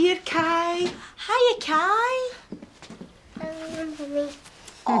mum's here, Kai. Hiya, Kai. Mommy.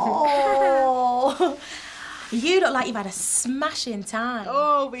 Oh, you look like you've had a smashing time.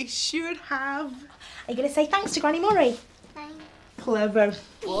 Oh, we sure have. Are you going to say thanks to Granny Murray? Thanks. Clever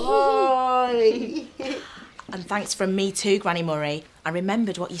boy. And thanks from me too, Granny Murray. I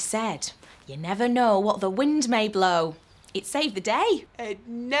remembered what you said. You never know what the wind may blow. It saved the day. It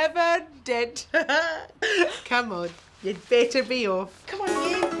never did. Come on, you'd better be off. Come on,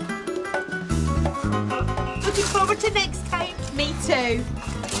 you. Looking forward to next time. Me too.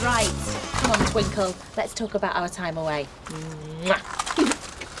 Right, come on, Twinkle. Let's talk about our time away.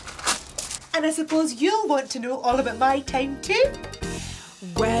 And I suppose you'll want to know all about my time too.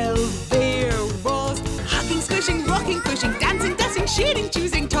 Well, there was hugging, squishing, rocking, pushing, dancing, dusting, shooting,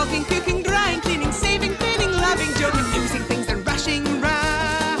 choosing, talking, cooking, drying, cleaning, saving, cleaning, loving, joking, losing things and rushing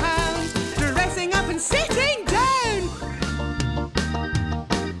round, dressing up and sitting down.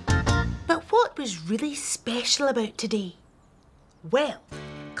 But what was really special about today? Well,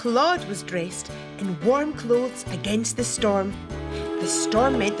 Claude was dressed in warm clothes against the storm. The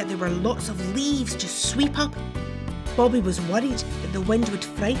storm meant that there were lots of leaves to sweep up. Bobby was worried that the wind would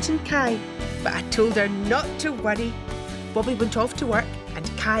frighten Kai, but I told her not to worry. Bobby went off to work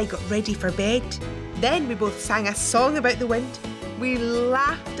and Kai got ready for bed. Then we both sang a song about the wind. We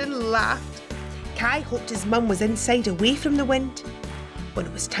laughed and laughed. Kai hoped his mum was inside away from the wind. When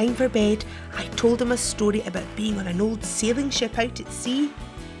it was time for bed, I told him a story about being on an old sailing ship out at sea.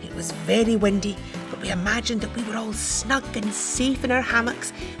 It was very windy, but we imagined that we were all snug and safe in our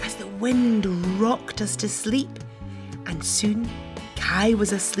hammocks as the wind rocked us to sleep. And soon, Kai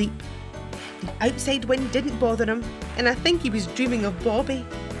was asleep. The outside wind didn't bother him, and I think he was dreaming of Bobby.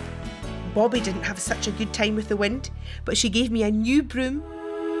 Bobby didn't have such a good time with the wind, but she gave me a new broom.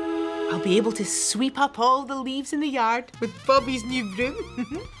 I'll be able to sweep up all the leaves in the yard with Bobby's new broom.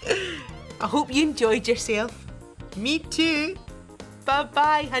 I hope you enjoyed yourself. Me too.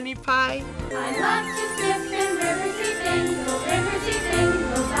 Bye-bye, honey pie. I love to skip in Riverseafingal,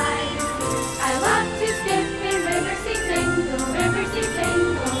 Riverseafingal by the sea. I love to skip in Riverseafingal,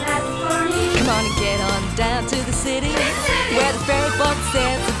 Riverseafingal, that's for me. Come on and get on down to the city, where the ferry boat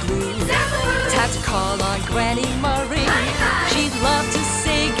sails the blue. Time to call on Granny Murray.